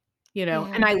 Yeah,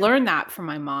 And I learned that from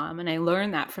my mom and I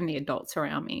learned that from the adults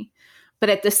around me. But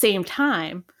at the same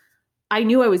time, I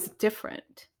knew I was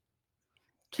different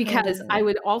because I totally.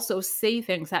 would also say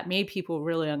things that made people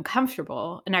really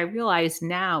uncomfortable. And I realized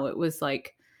now it was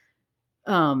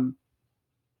um,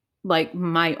 like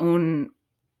my own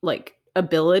like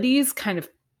abilities kind of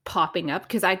popping up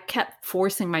because I kept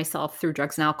forcing myself through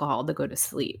drugs and alcohol to go to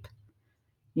sleep,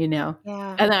 you know?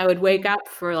 Yeah. And I would wake Yeah. up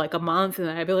for like a month and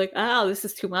I'd be like, oh, this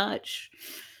is too much.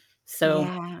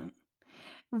 So, Yeah.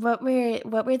 What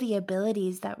were the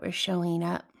abilities that were showing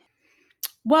up?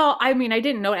 well, I mean, I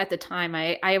didn't know it at the time.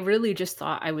 I really just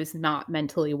thought I was not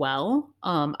mentally well.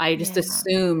 I just Yeah.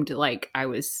 assumed like I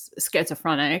was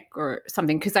schizophrenic or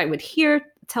something because I would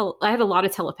I had a lot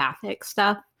of telepathic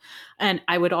stuff, and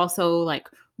I would also like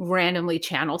randomly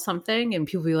channel something, and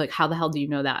people would be like, "How the hell do you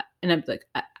know that?" And I'm like,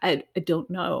 I don't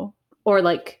know," or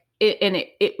like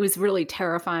it was really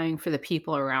terrifying for the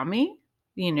people around me,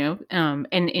 and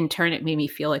in turn, it made me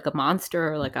feel like a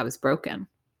monster or like I was broken.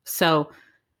 So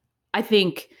I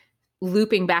think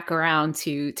looping back around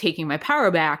to taking my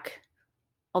power back,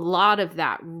 a lot of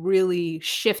that really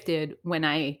shifted when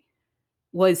I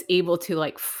was able to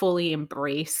like fully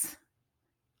embrace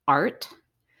art.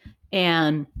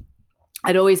 And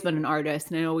I'd always been an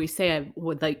artist and I always say I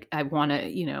want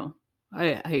to,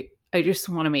 I just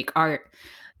want to make art.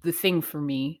 The thing for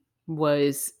me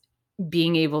was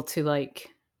being able to like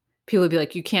people would be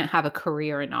like, you can't have a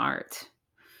career in art.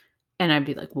 And I'd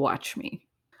be like, watch me.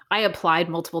 I applied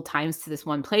multiple times to this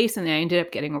one place and I ended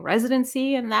up getting a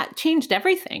residency and that changed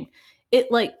everything.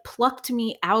 It like plucked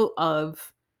me out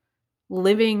of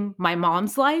living my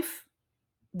mom's life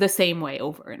the same way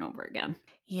over and over again.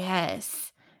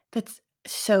 Yes. That's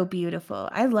so beautiful.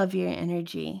 I love your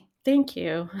energy. Thank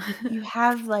you. You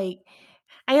have, like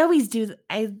I always do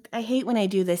I hate when I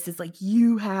do this, it's like,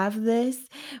 "You have this,"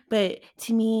 but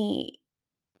to me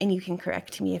and you can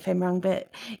correct me if I'm wrong,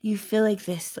 but you feel like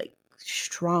this, like,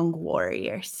 strong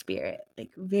warrior spirit,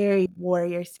 like, very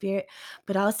warrior spirit,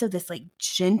 but also this, like,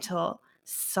 gentle,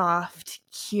 soft,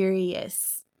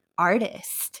 curious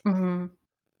artist, Mhm.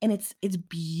 and it's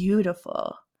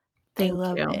beautiful. I Thank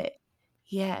love you. it.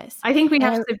 Yes, I think we and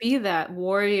have I to be that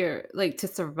warrior, like, to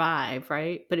survive,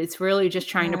 right? But it's really just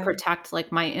trying to yeah. protect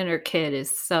like, my inner kid is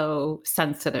so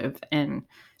sensitive and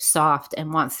soft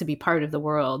and wants to be part of the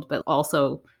world, but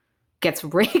also gets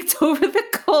raked over the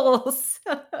coals.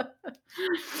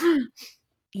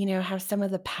 How some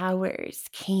of the powers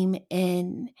came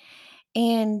in,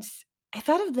 and I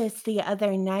thought of this the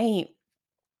other night.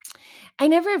 I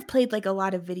never have played, like, a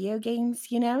lot of video games,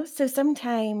 so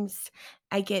sometimes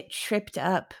I get tripped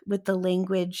up with the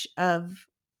language of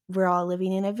we're all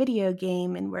living in a video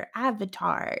game and we're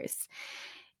avatars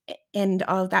and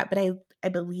all of that, but I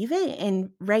believe it,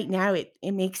 and right now it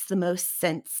makes the most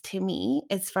sense to me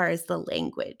as far as the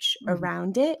language Mhm.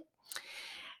 around it,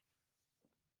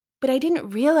 but I didn't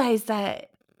realize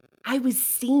that I was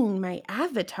seeing my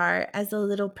avatar as a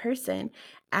little person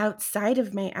outside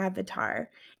of my avatar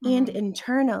and Mhm.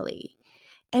 internally.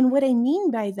 And what I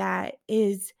mean by that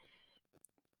is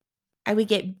I would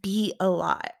get beat a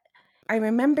lot. I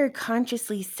remember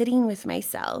consciously sitting with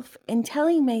myself and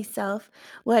telling myself,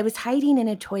 well, I was hiding in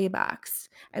a toy box.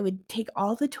 I would take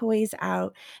all the toys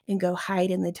out and go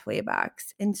hide in the toy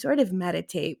box and sort of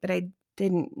meditate, but I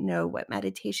didn't know what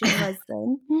meditation was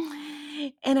then.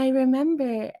 And I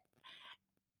remember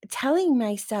telling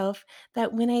myself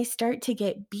that when I start to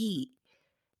get beat,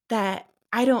 that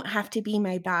I don't have to be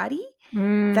my body,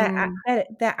 Mm.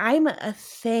 that I'm a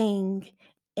thing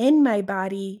in my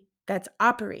body that's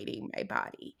operating my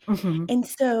body. Mhm. And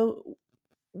so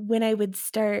when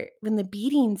the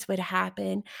beatings would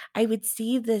happen, I would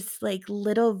see this, like,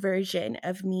 little version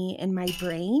of me in my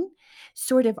brain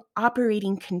sort of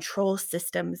operating control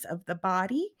systems of the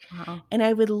body, Wow. and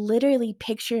I would literally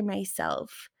picture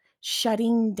myself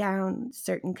shutting down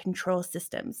certain control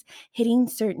systems, hitting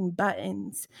certain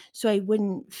buttons so I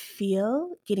wouldn't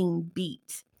feel getting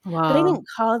beat. But I Wow. didn't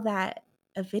call that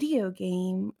a video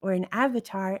game or an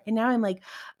avatar, and now I'm like,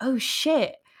 "Oh,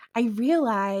 shit." I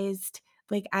realized,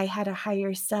 like, I had a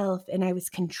higher self and I was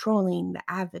controlling the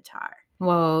avatar.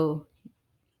 Whoa.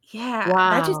 Yeah,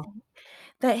 Wow.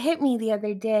 that hit me the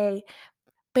other day,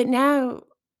 but now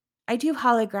I do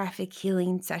holographic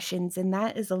healing sessions, and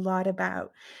that is a lot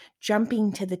about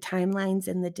jumping to the timelines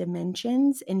and the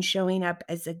dimensions and showing up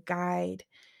as a guide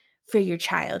for your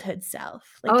childhood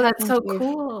self, like Oh, that's talking to so your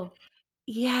cool.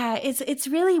 yeah, it's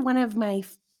really one of my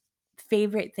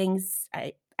favorite things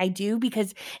I do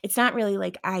because it's not really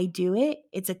like I do it,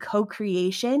 it's a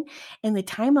co-creation, and the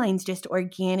timelines just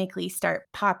organically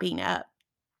start popping up.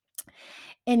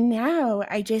 And now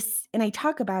I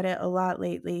talk about it a lot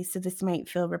lately, so this might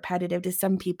feel repetitive to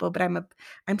some people, but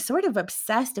I'm sort of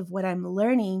obsessed of what I'm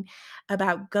learning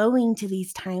about going to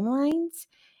these timelines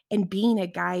and being a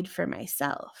guide for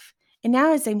myself. And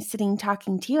now as I'm sitting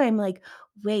talking to you, I'm like,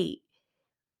 "Wait,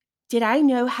 did I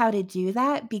know how to do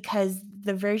that because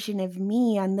the version of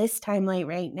me on this timeline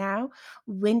right now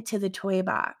went to the toy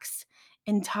box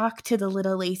and talked to the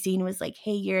little Lacey and was like,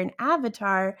 'Hey, you're an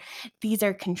avatar. These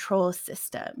are control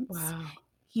systems. Wow.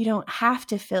 You don't have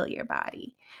to fill your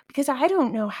body.'" Because I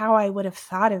don't know how I would have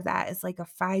thought of that as like a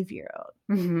 5-year-old.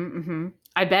 Mhm, mhm.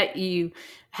 I bet you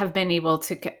have been able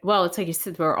to well, it's like you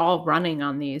said, we're all running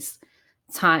on these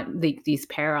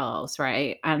parallels,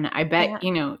 right? And I bet, Yeah.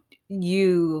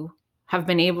 you have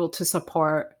been able to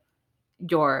support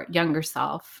your younger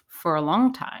self for a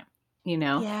long time, you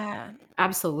know? Yeah.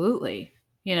 Absolutely.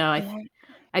 You know, I Yeah.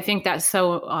 I think that's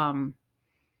so,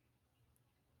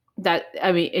 that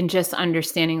I mean, in just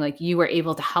understanding, like, you were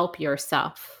able to help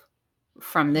yourself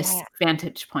from this Yeah.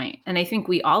 vantage point, and I think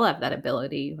we all have that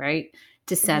ability, right?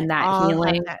 To We send that all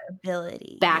have healing that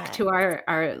ability. back Yeah. to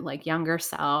our, like, younger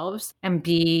selves and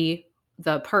be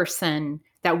the person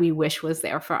that we wish was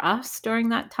there for us during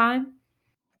that time.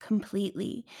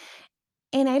 Completely.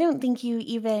 And I don't think you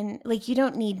even like, you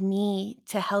don't need me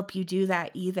to help you do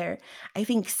that either. I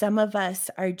think some of us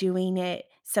are doing it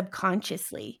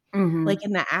subconsciously, like Mhm,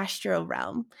 in the astral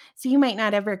realm. So you might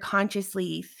not ever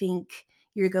consciously think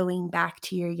you're going back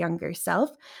to your younger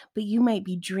self, but you might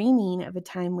be dreaming of a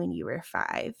time when you were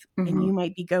 5, and mhm, you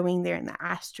might be going there in the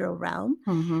astral realm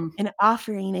mhm, and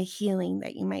offering a healing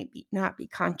that you might be not be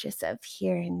conscious of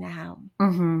here and now.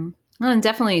 mhm. Well, and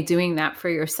definitely doing that for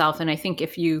yourself, and I think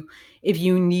if you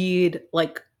need,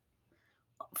 like,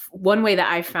 one way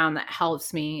that I found that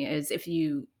helps me is if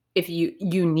you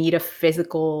need a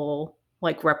physical,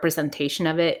 like, representation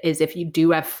of it, is if you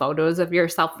do have photos of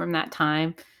yourself from that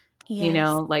time,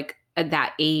 Yes. like, at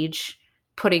that age,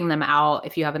 putting them out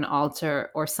if you have an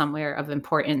altar or somewhere of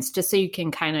importance, just so you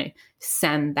can kinda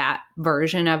send that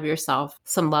version of yourself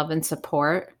some love and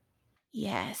support.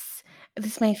 Yes.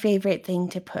 This is my favorite thing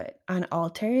to put on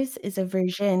altars is a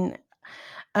version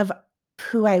of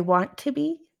who I want to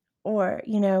be or,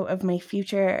 of my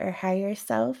future or higher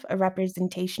self, a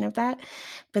representation of that,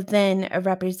 but then a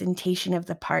representation of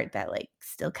the part that, like,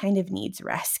 still kind of needs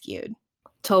rescued.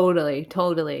 Totally,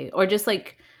 totally. Or just,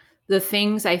 like, the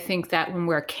things I think that when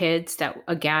we're kids that,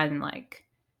 again, like,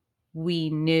 we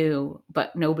knew,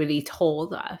 but nobody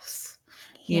told us,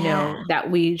 Yeah.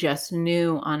 that we just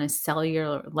knew on a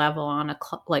cellular level, on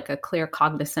like a clear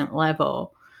cognizant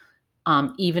level,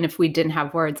 even if we didn't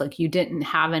have words, like, you didn't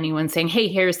have anyone saying, "Hey,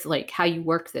 here's, like, how you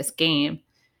work this game,"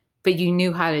 but you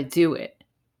knew how to do it.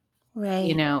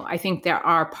 Right. I think there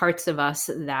are parts of us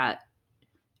that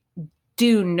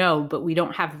do know, but we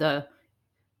don't have the,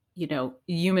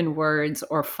 human words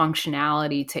or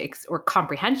functionality or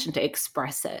comprehension to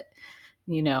express it.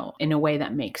 in a way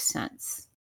that makes sense.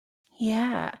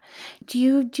 Yeah. Do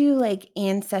you do like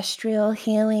ancestral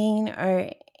healing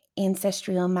or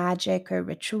ancestral magic or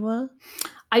ritual?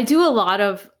 I do a lot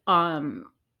of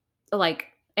like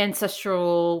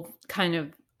ancestral kind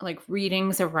of like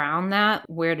readings around that,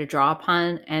 where to draw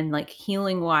upon, and like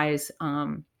healing wise,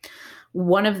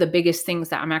 one of the biggest things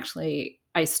that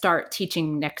I start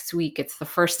teaching next week. It's the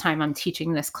first time I'm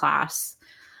teaching this class,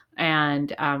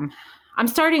 and I'm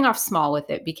starting off small with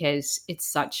it because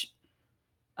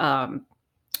um,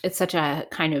 it's such a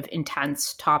kind of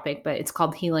intense topic. But it's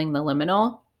called healing the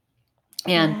liminal,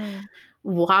 and Yeah.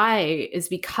 why is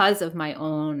because of my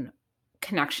own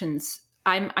connections.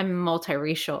 I'm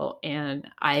multiracial, and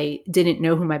I didn't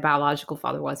know who my biological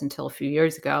father was until a few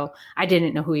years ago. I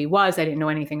didn't know who he was. I didn't know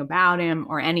anything about him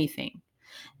or anything.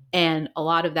 And a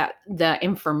lot of the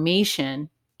information,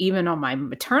 even on my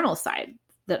maternal side,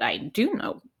 that I do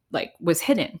know, like, was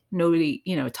hidden. Nobody,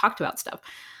 talked about stuff.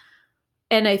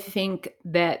 And I think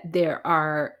that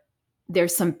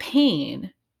there's some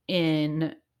pain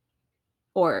in,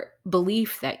 or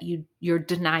belief that you're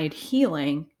denied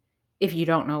healing if you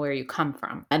don't know where you come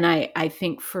from. And I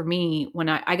think for me, when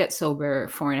I got sober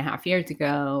 4.5 years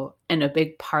ago, and a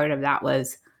big part of that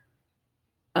was,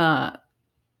 uh,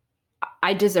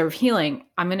 I deserve healing.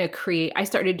 I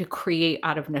started to create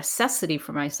out of necessity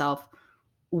for myself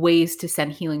ways to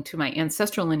send healing to my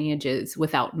ancestral lineages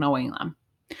without knowing them.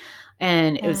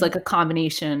 And it was Yeah. like a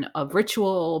combination of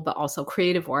ritual, but also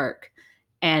creative work.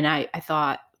 And I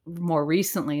thought more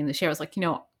recently in this year, I was like,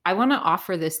 I want to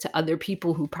offer this to other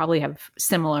people who probably have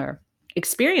similar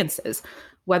experiences,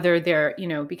 whether they're,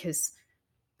 because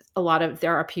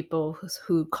there are people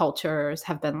who cultures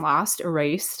have been lost,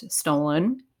 erased,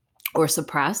 stolen, or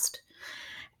suppressed,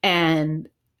 and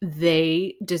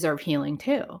they deserve healing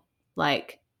too.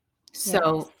 Like, Yes.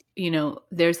 so,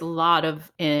 there's a lot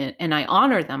of, and I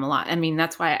honor them a lot. I mean,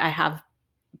 that's why I have,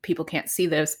 people can't see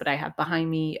this, but I have behind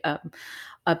me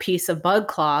a piece of bug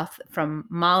cloth from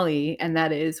Mali, and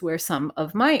that is where some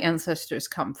of my ancestors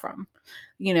come from.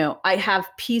 I have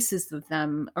pieces of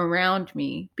them around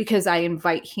me because I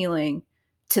invite healing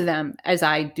to them as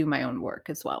I do my own work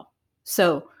as well.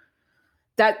 So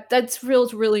that's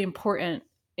really important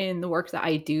in the work that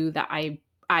I do, that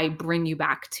I bring you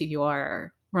back to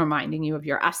your reminding you of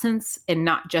your essence, and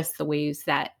not just the ways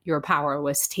that your power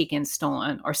was taken,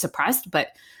 stolen, or suppressed, but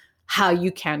how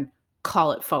you can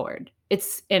call it forward.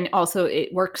 And also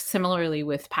it works similarly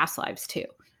with past lives too,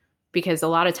 because a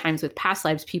lot of times with past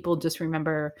lives, people just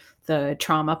remember the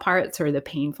trauma parts or the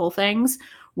painful things.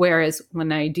 Whereas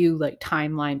when I do like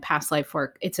timeline past life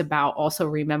work, it's about also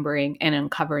remembering and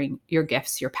uncovering your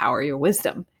gifts, your power, your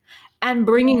wisdom, and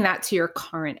bringing that to your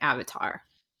current avatar.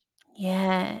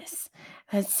 Yes.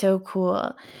 That's so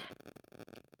cool.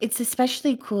 It's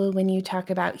especially cool when you talk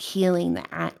about healing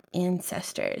the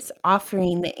ancestors,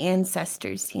 offering the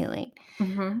ancestors healing.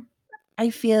 Mm-hmm. I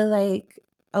feel like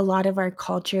a lot of our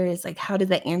culture is like, how do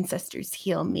the ancestors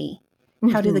heal me?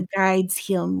 How do Mm-hmm. the guides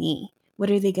heal me? What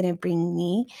are they going to bring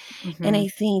me? And Mm-hmm. I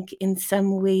think in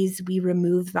some ways we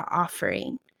remove the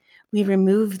offering, we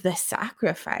remove the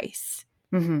sacrifice.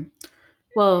 Mm-hmm.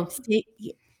 Well, See,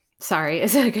 sorry.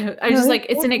 It's like, I no, just it's like,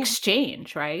 it's an okay.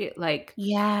 exchange, right? Like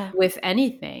Yeah. with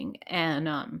anything. And,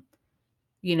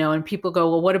 and people go,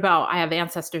 well, what about, I have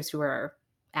ancestors who are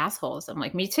assholes. I'm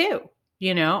like, me too.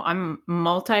 I'm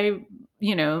cultural,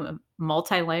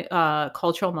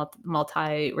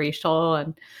 multiracial,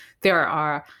 and there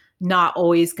are not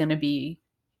always going to be,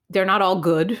 they're not all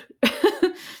good.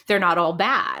 They're not all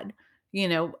bad,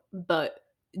 but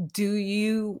do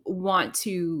you want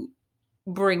to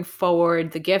bring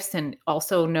forward the gifts, and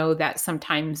also know that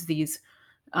sometimes these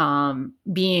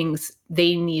beings,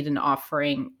 they need an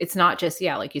offering. It's not just,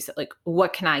 yeah, like you said, like,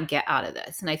 what can I get out of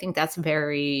this? And I think that's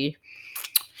very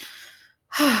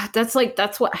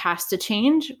that's what has to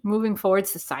change moving forward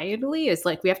societally, is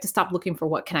like, we have to stop looking for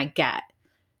what can I get.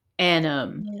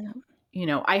 And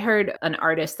Yeah. I heard an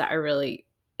artist that I really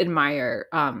admire,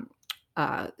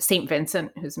 Saint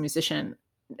Vincent, who's a musician,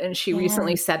 and she Yeah.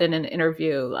 recently said in an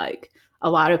interview, like, a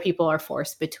lot of people are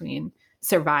forced between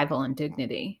survival and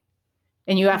dignity.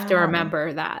 And you have to Wow.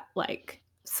 remember that, like,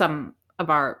 some of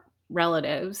our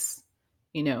relatives,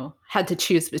 had to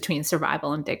choose between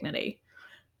survival and dignity.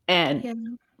 And, Yeah.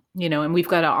 and we've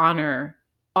got to honor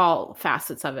all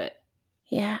facets of it.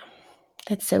 Yeah.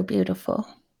 That's so beautiful.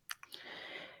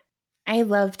 I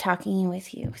love talking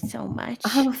with you so much.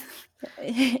 Oh,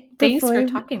 thanks for Before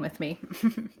talking with me.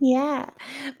 Yeah.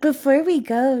 Before we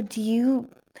go,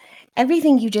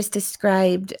 everything you just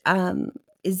described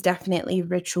is definitely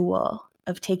ritual.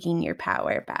 of taking your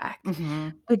power back.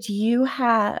 Mhm. But do you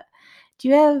have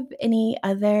any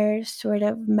other sort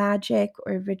of magic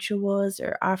or rituals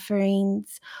or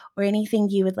offerings or anything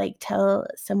you would like tell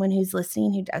someone who's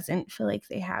listening who doesn't feel like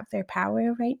they have their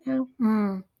power right now?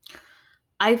 Mm.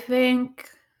 I think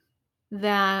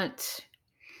that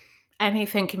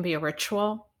anything can be a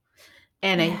ritual.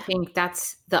 And I Yeah. think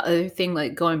that's the other thing,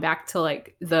 like, going back to,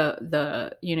 like,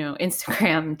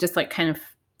 Instagram, just, like, kind of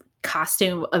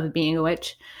costume of being a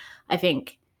witch. I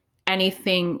think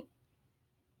anything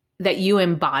that you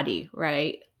embody,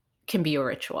 right, can be a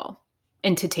ritual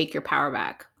and to take your power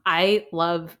back. I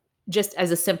love just as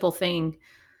a simple thing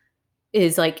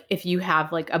is, like, if you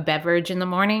have, like, a beverage in the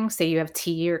morning, say you have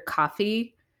tea or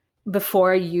coffee,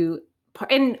 before you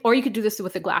or you could do this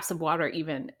with a glass of water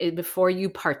even, before you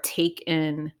partake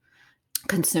in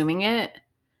consuming it,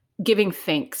 giving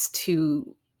thanks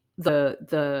to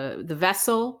the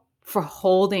vessel for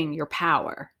holding your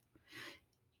power,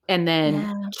 and then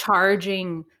Yeah.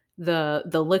 charging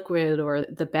the liquid or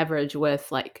the beverage with,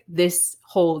 like, this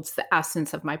holds the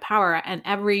essence of my power, and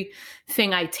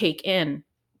everything I take in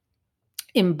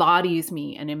embodies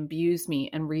me and imbues me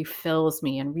and refills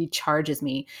me and recharges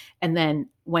me. And then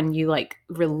when you, like,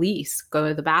 release, go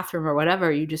to the bathroom or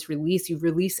whatever, you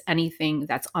release anything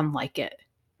that's unlike it,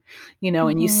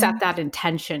 and you set Mhm. that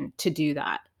intention to do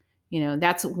that.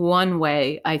 That's one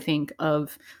way I think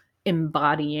of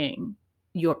embodying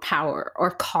your power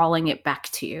or calling it back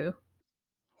to you.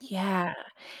 Yeah.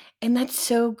 And that's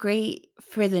so great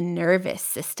for the nervous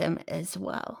system as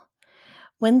well.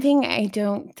 One thing I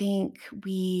don't think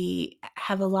we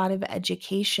have a lot of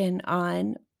education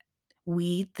on,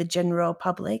 we, the general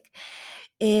public,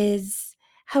 is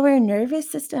how our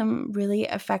nervous system really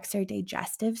affects our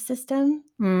digestive system,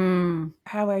 Mm,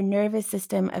 how our nervous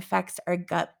system affects our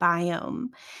gut biome,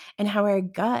 and how our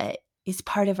gut is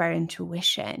part of our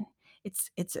intuition.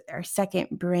 It's our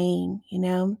second brain, you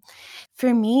know?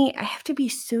 For me, I have to be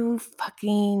so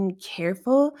fucking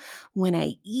careful when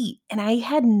I eat, and I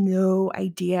had no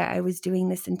idea I was doing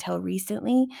this until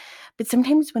recently, but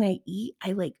sometimes when I eat,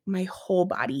 my whole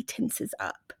body tenses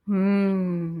up,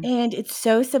 mm, and it's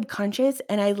so subconscious,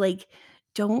 and I,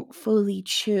 don't fully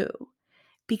chew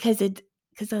because I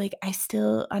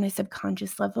still, on a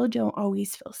subconscious level, don't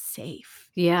always feel safe,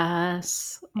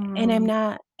 yes. and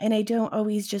I don't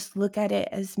always just look at it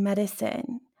as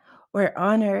medicine or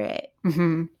honor it,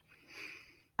 Mhm.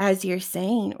 as you're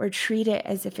saying, or treat it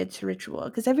as if it's ritual.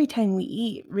 Because every time we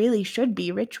eat really should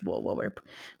be ritual, what we're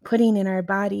putting in our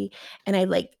body, and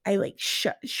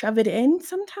shove it in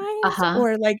sometimes, Uh-huh.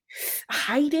 or,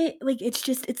 hide it,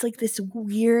 it's like this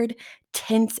weird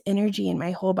tense energy in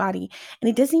my whole body, and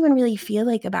it doesn't even really feel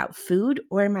like about food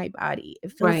or my body. It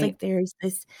feels Right. like there's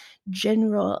this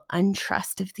general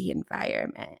untrust of the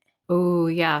environment. Oh,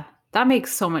 yeah. That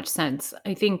makes so much sense.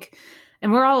 I think,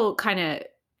 and we're all kind of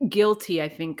guilty, I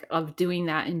think, of doing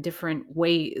that in different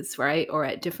ways, right? Or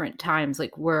at different times.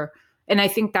 And I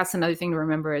think that's another thing to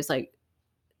remember is, like,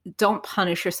 don't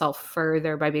punish yourself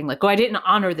further by being like, oh, I didn't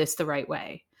honor this the right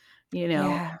way, you know?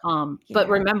 Yeah, But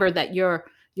yeah, remember that you're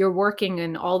working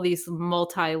in all these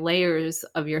multi layers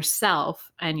of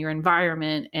yourself and your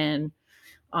environment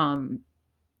um,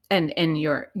 and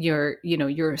your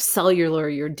cellular,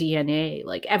 your DNA,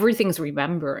 like, everything's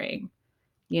remembering,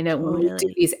 when we do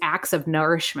totally. these acts of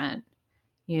nourishment,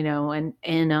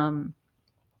 and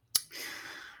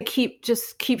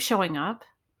keep showing up,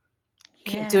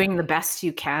 keep Yeah, doing the best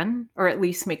you can, or at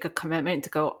least make a commitment to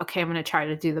go, okay, I'm going to try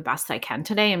to do the best I can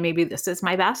today, and maybe this is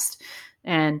my best.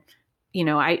 And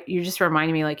I you just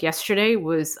reminded me, like, yesterday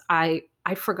was I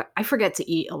forget to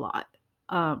eat a lot.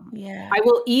 yeah, I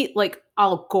will eat, like,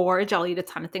 I'll eat a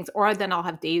ton of things, or then I'll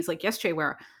have days like yesterday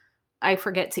where I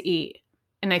forget to eat.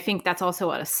 And I think that's also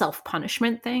a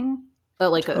self-punishment thing,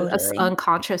 like totally.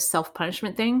 unconscious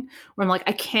self-punishment thing where I'm like,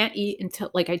 I can't eat until,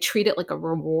 like, I treat it like a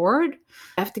reward.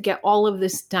 I have to get all of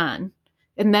this done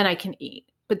and then I can eat.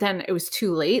 But then it was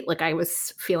too late. Like, I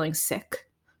was feeling sick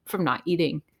from not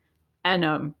eating.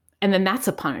 And then that's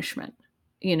a punishment.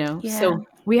 Yeah, So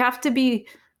we have to be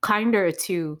kinder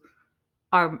to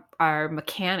our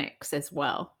mechanics as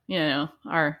well,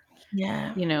 our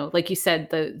yeah, like you said,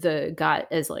 the gut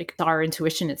is like our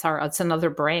intuition. It's another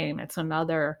brain. It's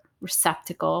another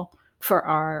receptacle for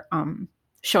our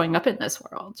showing up in this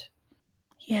world.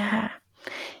 yeah.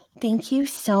 Thank you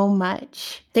so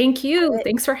much. Thank you. I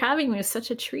Thanks for having me. It was such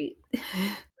a treat.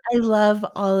 I love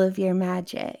all of your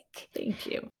magic. Thank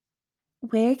you.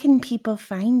 Where can people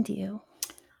find you?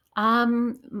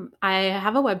 I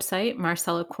have a website,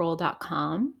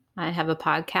 marcellacroll.com. I have a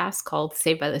podcast called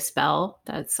Saved by the Spell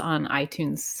that's on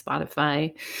iTunes,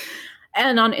 Spotify.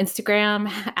 And on Instagram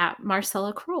at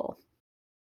Marcella Kroll.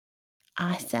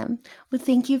 Awesome. Well,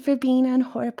 thank you for being on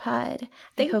HorrorPod. I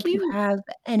Thank hope you you. have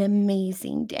an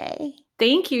amazing day.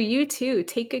 Thank you. You too.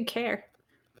 Take good care.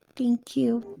 Thank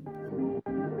you.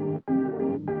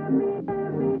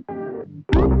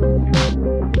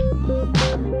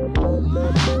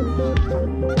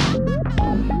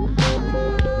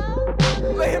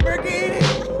 Lamborghini!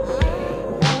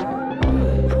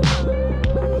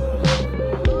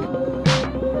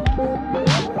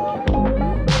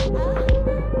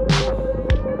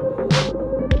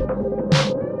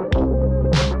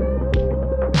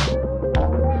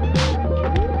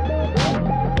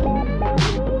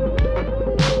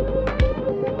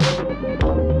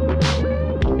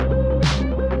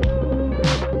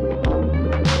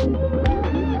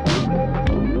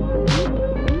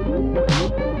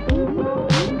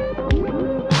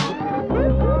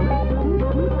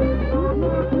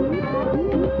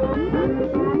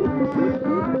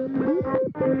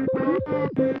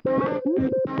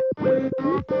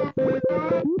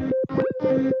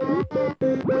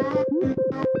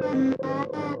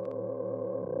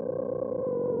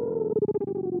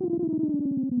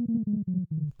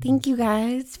 Thank you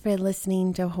guys for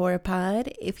listening to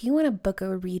HorrorPod. If you want to book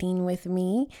a reading with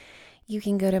me, you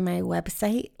can go to my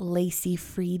website,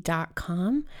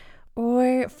 laceyfree.com,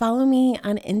 or follow me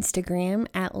on Instagram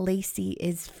at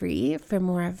LaceyIsFree for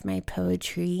more of my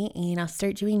poetry, and I'll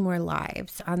start doing more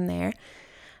lives on there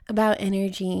about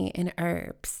energy and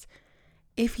herbs.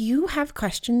 If you have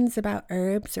questions about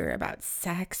herbs or about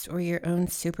sex or your own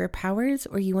superpowers,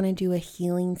 or you want to do a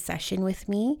healing session with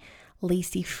me,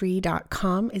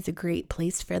 laceyfree.com is a great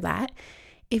place for that.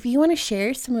 If you want to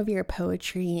share some of your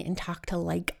poetry and talk to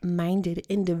like-minded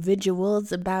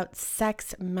individuals about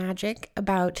sex, magic,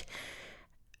 about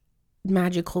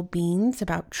magical beings,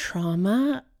 about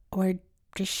trauma, or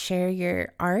just share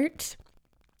your art,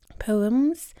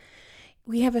 poems,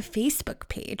 we have a Facebook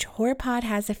page. HorrorPod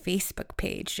has a Facebook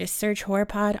page. Just search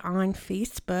HorrorPod on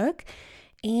Facebook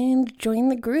and join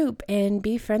the group and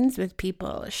be friends with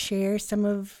people. Share some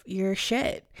of your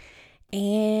shit.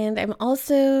 And I'm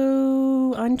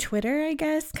also on Twitter, I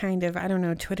guess, kind of. I don't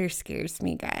know. Twitter scares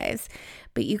me, guys.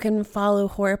 But you can follow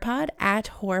HorrorPod at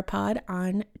HorrorPod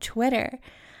on Twitter.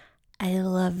 I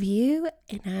love you,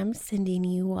 and I'm sending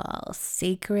you all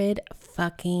sacred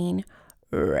fucking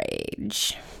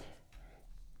rage.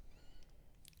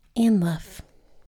 And love.